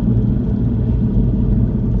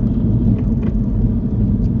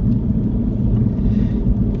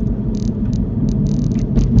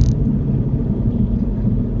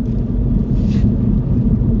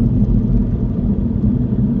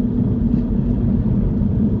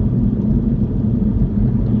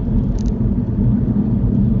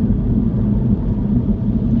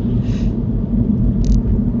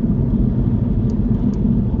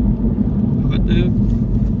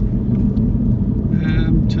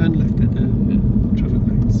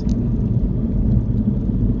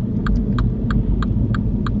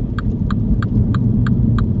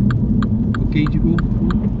 speed you go?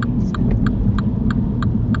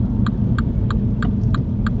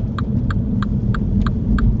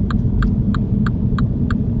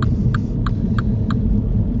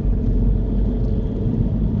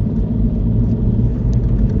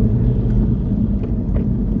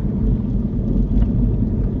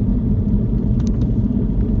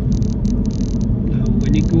 Now,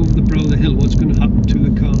 when you go over the brow of the hill, what's going to happen to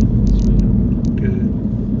the car? Okay.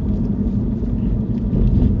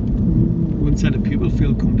 One set of people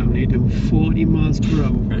feel come down here doing 40 miles per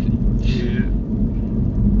hour. Really? Yeah.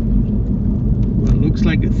 Well, it looks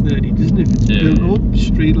like it's 30, doesn't it? It's Yeah. built up,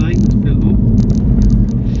 straight line, it's built up.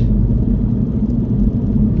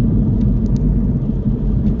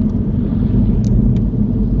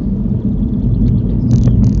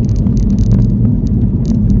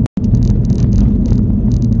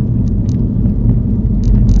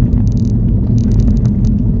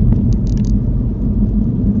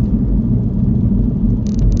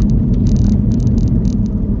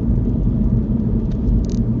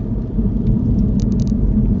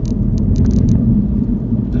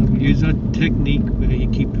 Use that technique where you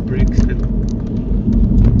keep the brakes still.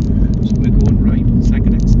 So we're going right,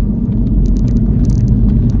 second exit.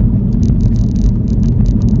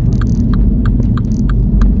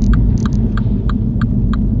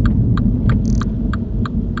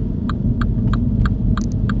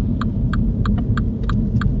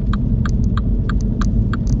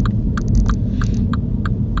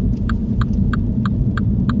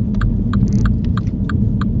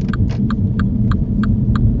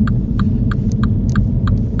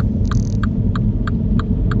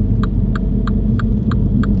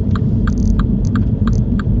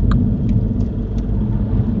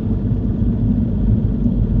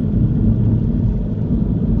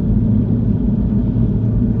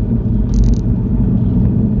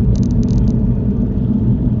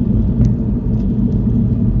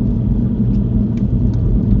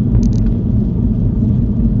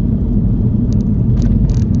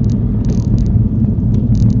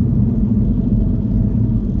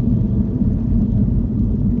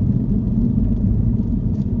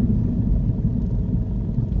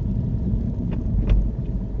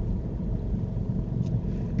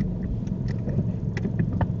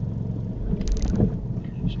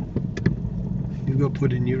 You've got to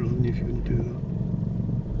put in your own if you're going to do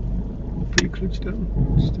that. Put your clutch down,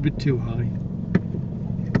 just a bit too high.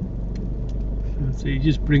 So you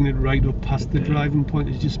just bring it right up past the driving point,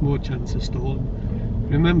 there's just more chance of stalling.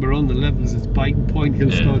 Remember, on the levels it's biting point,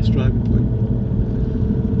 hill starts, driving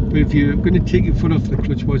point. But if you're going to take your foot off the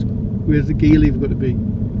clutch, where's the gear lever got to be?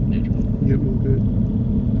 Neutral, good.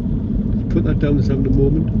 Put that down as having a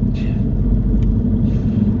moment.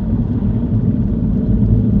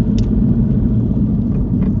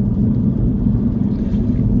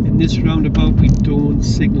 In this roundabout we don't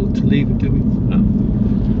signal to leave it, do we? No.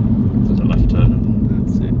 There's a left turn.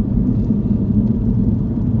 That's it.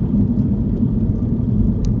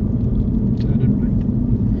 Turn it right.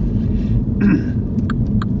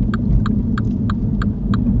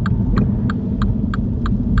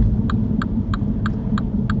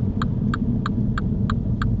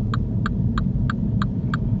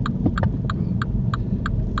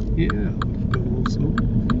 Yeah, I've done also.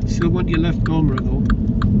 Still want your left armour though.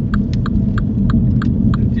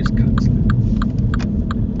 Just cancel it.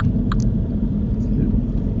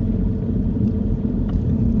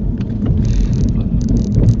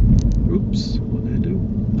 Oops, what did I do?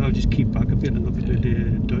 I'll just keep back a bit and look a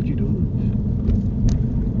bit dodgy, don't I?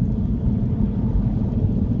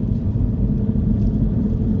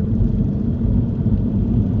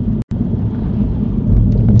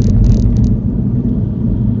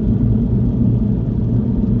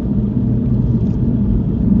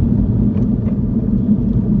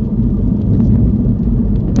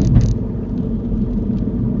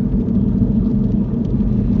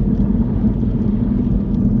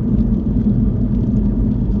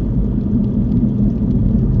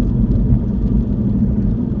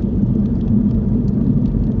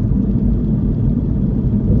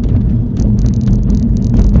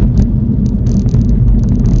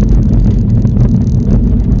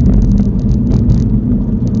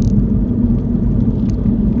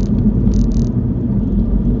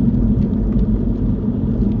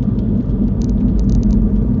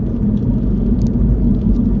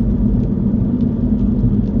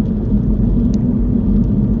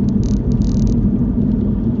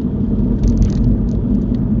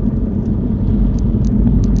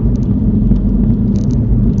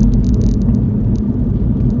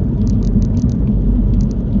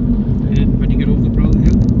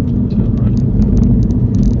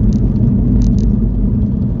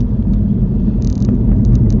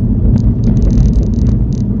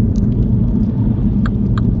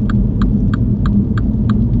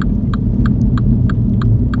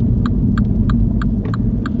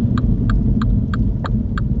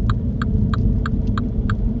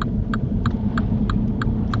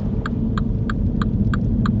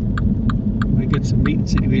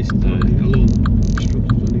 bases on it, along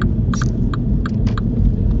structures on it.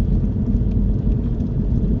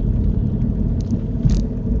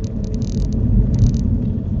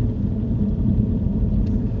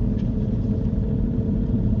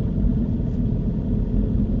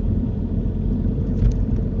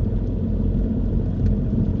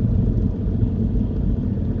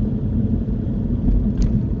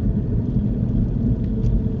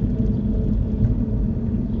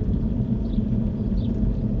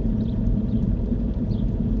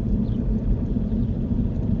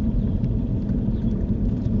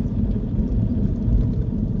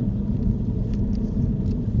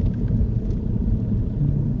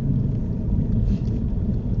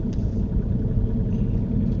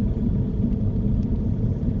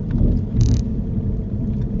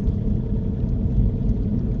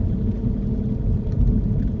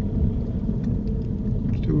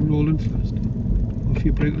 Still rolling fast. Off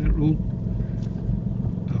your brake, let it roll.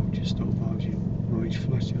 Oh, just stop as you. Oh, he's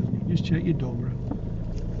flashy, hasn't he? Just check your domer out.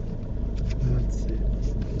 That's it.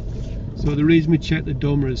 So the reason we check the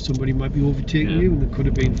domer is somebody might be overtaking you, and they could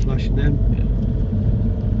have been flashing them.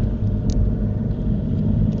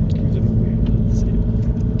 Give them away. That's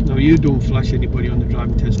it. No, you don't flash anybody on the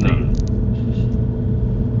driving test, do you?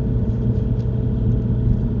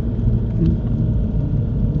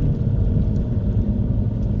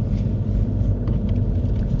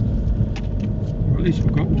 Well, at least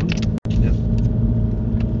we've got one. Yep.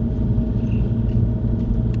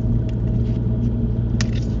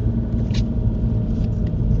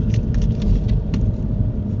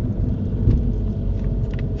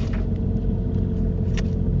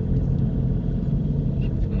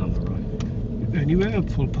 And on the right. Anyway, I'll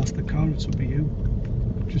pull past the car, it's up to you.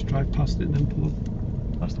 Just drive past it and then pull up.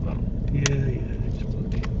 That's the bottom. Yeah, just pull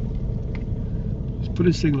up. Just put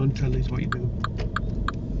a signal on, tell us what you're doing.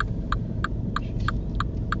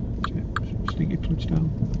 Stick your clutch down.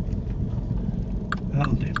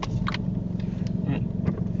 That'll do.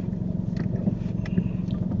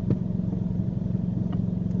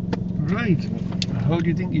 Right. How do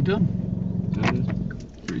you think you're done?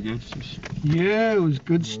 Pretty good. Just Yeah, it was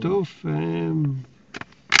good stuff. It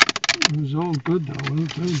was all good now, well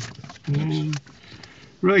done.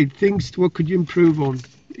 Right, things, what could you improve on?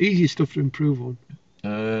 Easy stuff to improve on.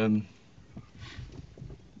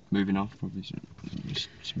 moving off, probably just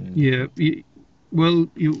smooth. Yeah,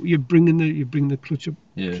 you're bringing the clutch up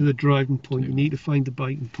Yeah. to the driving point. You need to find the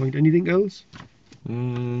biting point. Anything else?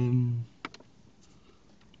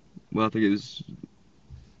 Well, I think it was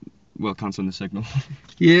cancelling the signal.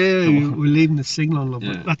 Yeah, we're leaving the signal on, but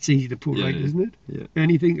Yeah. that's easy to put Yeah, right, yeah. isn't it? Yeah.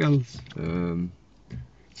 Anything else?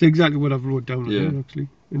 It's exactly what I've wrote down Yeah. here, actually.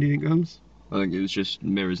 Anything else? I think it was just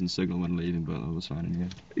mirrors and signal when leaving, but that was fine in the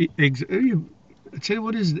end. I tell you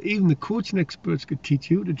what is, even the coaching experts could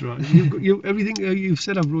teach you to drive. Everything you've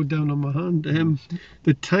said I've wrote down on my hand.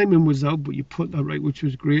 The timing was out, but you put that right, which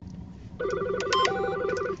was great.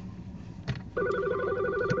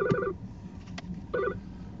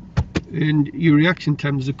 And your reaction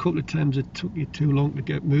time, there's a couple of times it took you too long to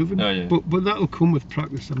get moving. Oh, yeah. But that'll come with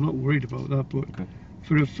practice. I'm not worried about that. But Okay.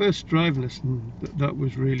 for a first driving lesson, that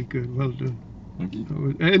was really good. Well done. Thank you. That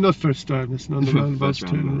was, not first driving lesson, on the roundabouts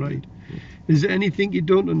First turning roundabout, right. yeah. Is there anything you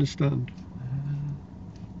don't understand?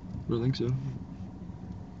 I don't think so.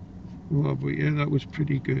 Well, but yeah, that was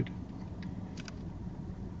pretty good.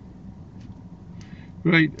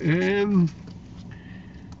 Right,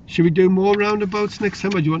 should we do more roundabouts next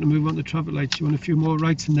time, or do you want to move on to traffic lights? Do you want a few more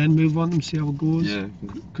rights and then move on them, see how it goes? Yeah.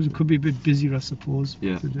 Because it could be a bit busier, I suppose.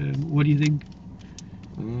 Yeah. But, what do you think?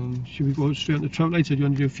 Should we go straight on the traffic lights, or do you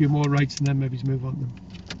want to do a few more rights and then maybe move on them?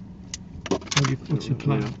 What's your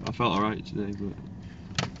plan? Yeah, I felt alright today,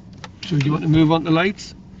 but So do you want to move on to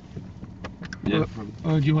lights? yeah,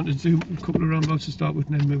 Or do you want to do a couple of roundabouts to start with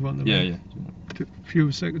and then move on to yeah, lights? yeah. A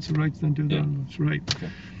few seconds of rights, then do the Yeah. roundabouts. Right. Okay.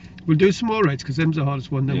 We'll do some more rights because them's the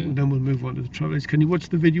hardest one. Yeah. Then we'll move on to the traffic lights. Can you watch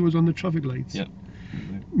the videos on the traffic lights? Yeah.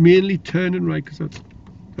 Mainly turning right because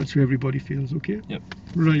that's where everybody feels. Okay. Yep.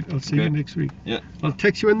 Right. I'll see you Okay. next week. Yeah. I'll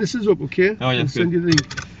text you when this is up. Okay. Oh, yeah, I'll send good. you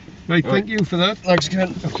the. Right. All Thank you for that. Thanks, Ken.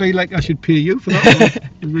 I feel like I should pay you for that one.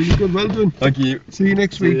 It was really good. Well done. Thank you. See you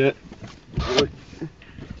next week. See ya.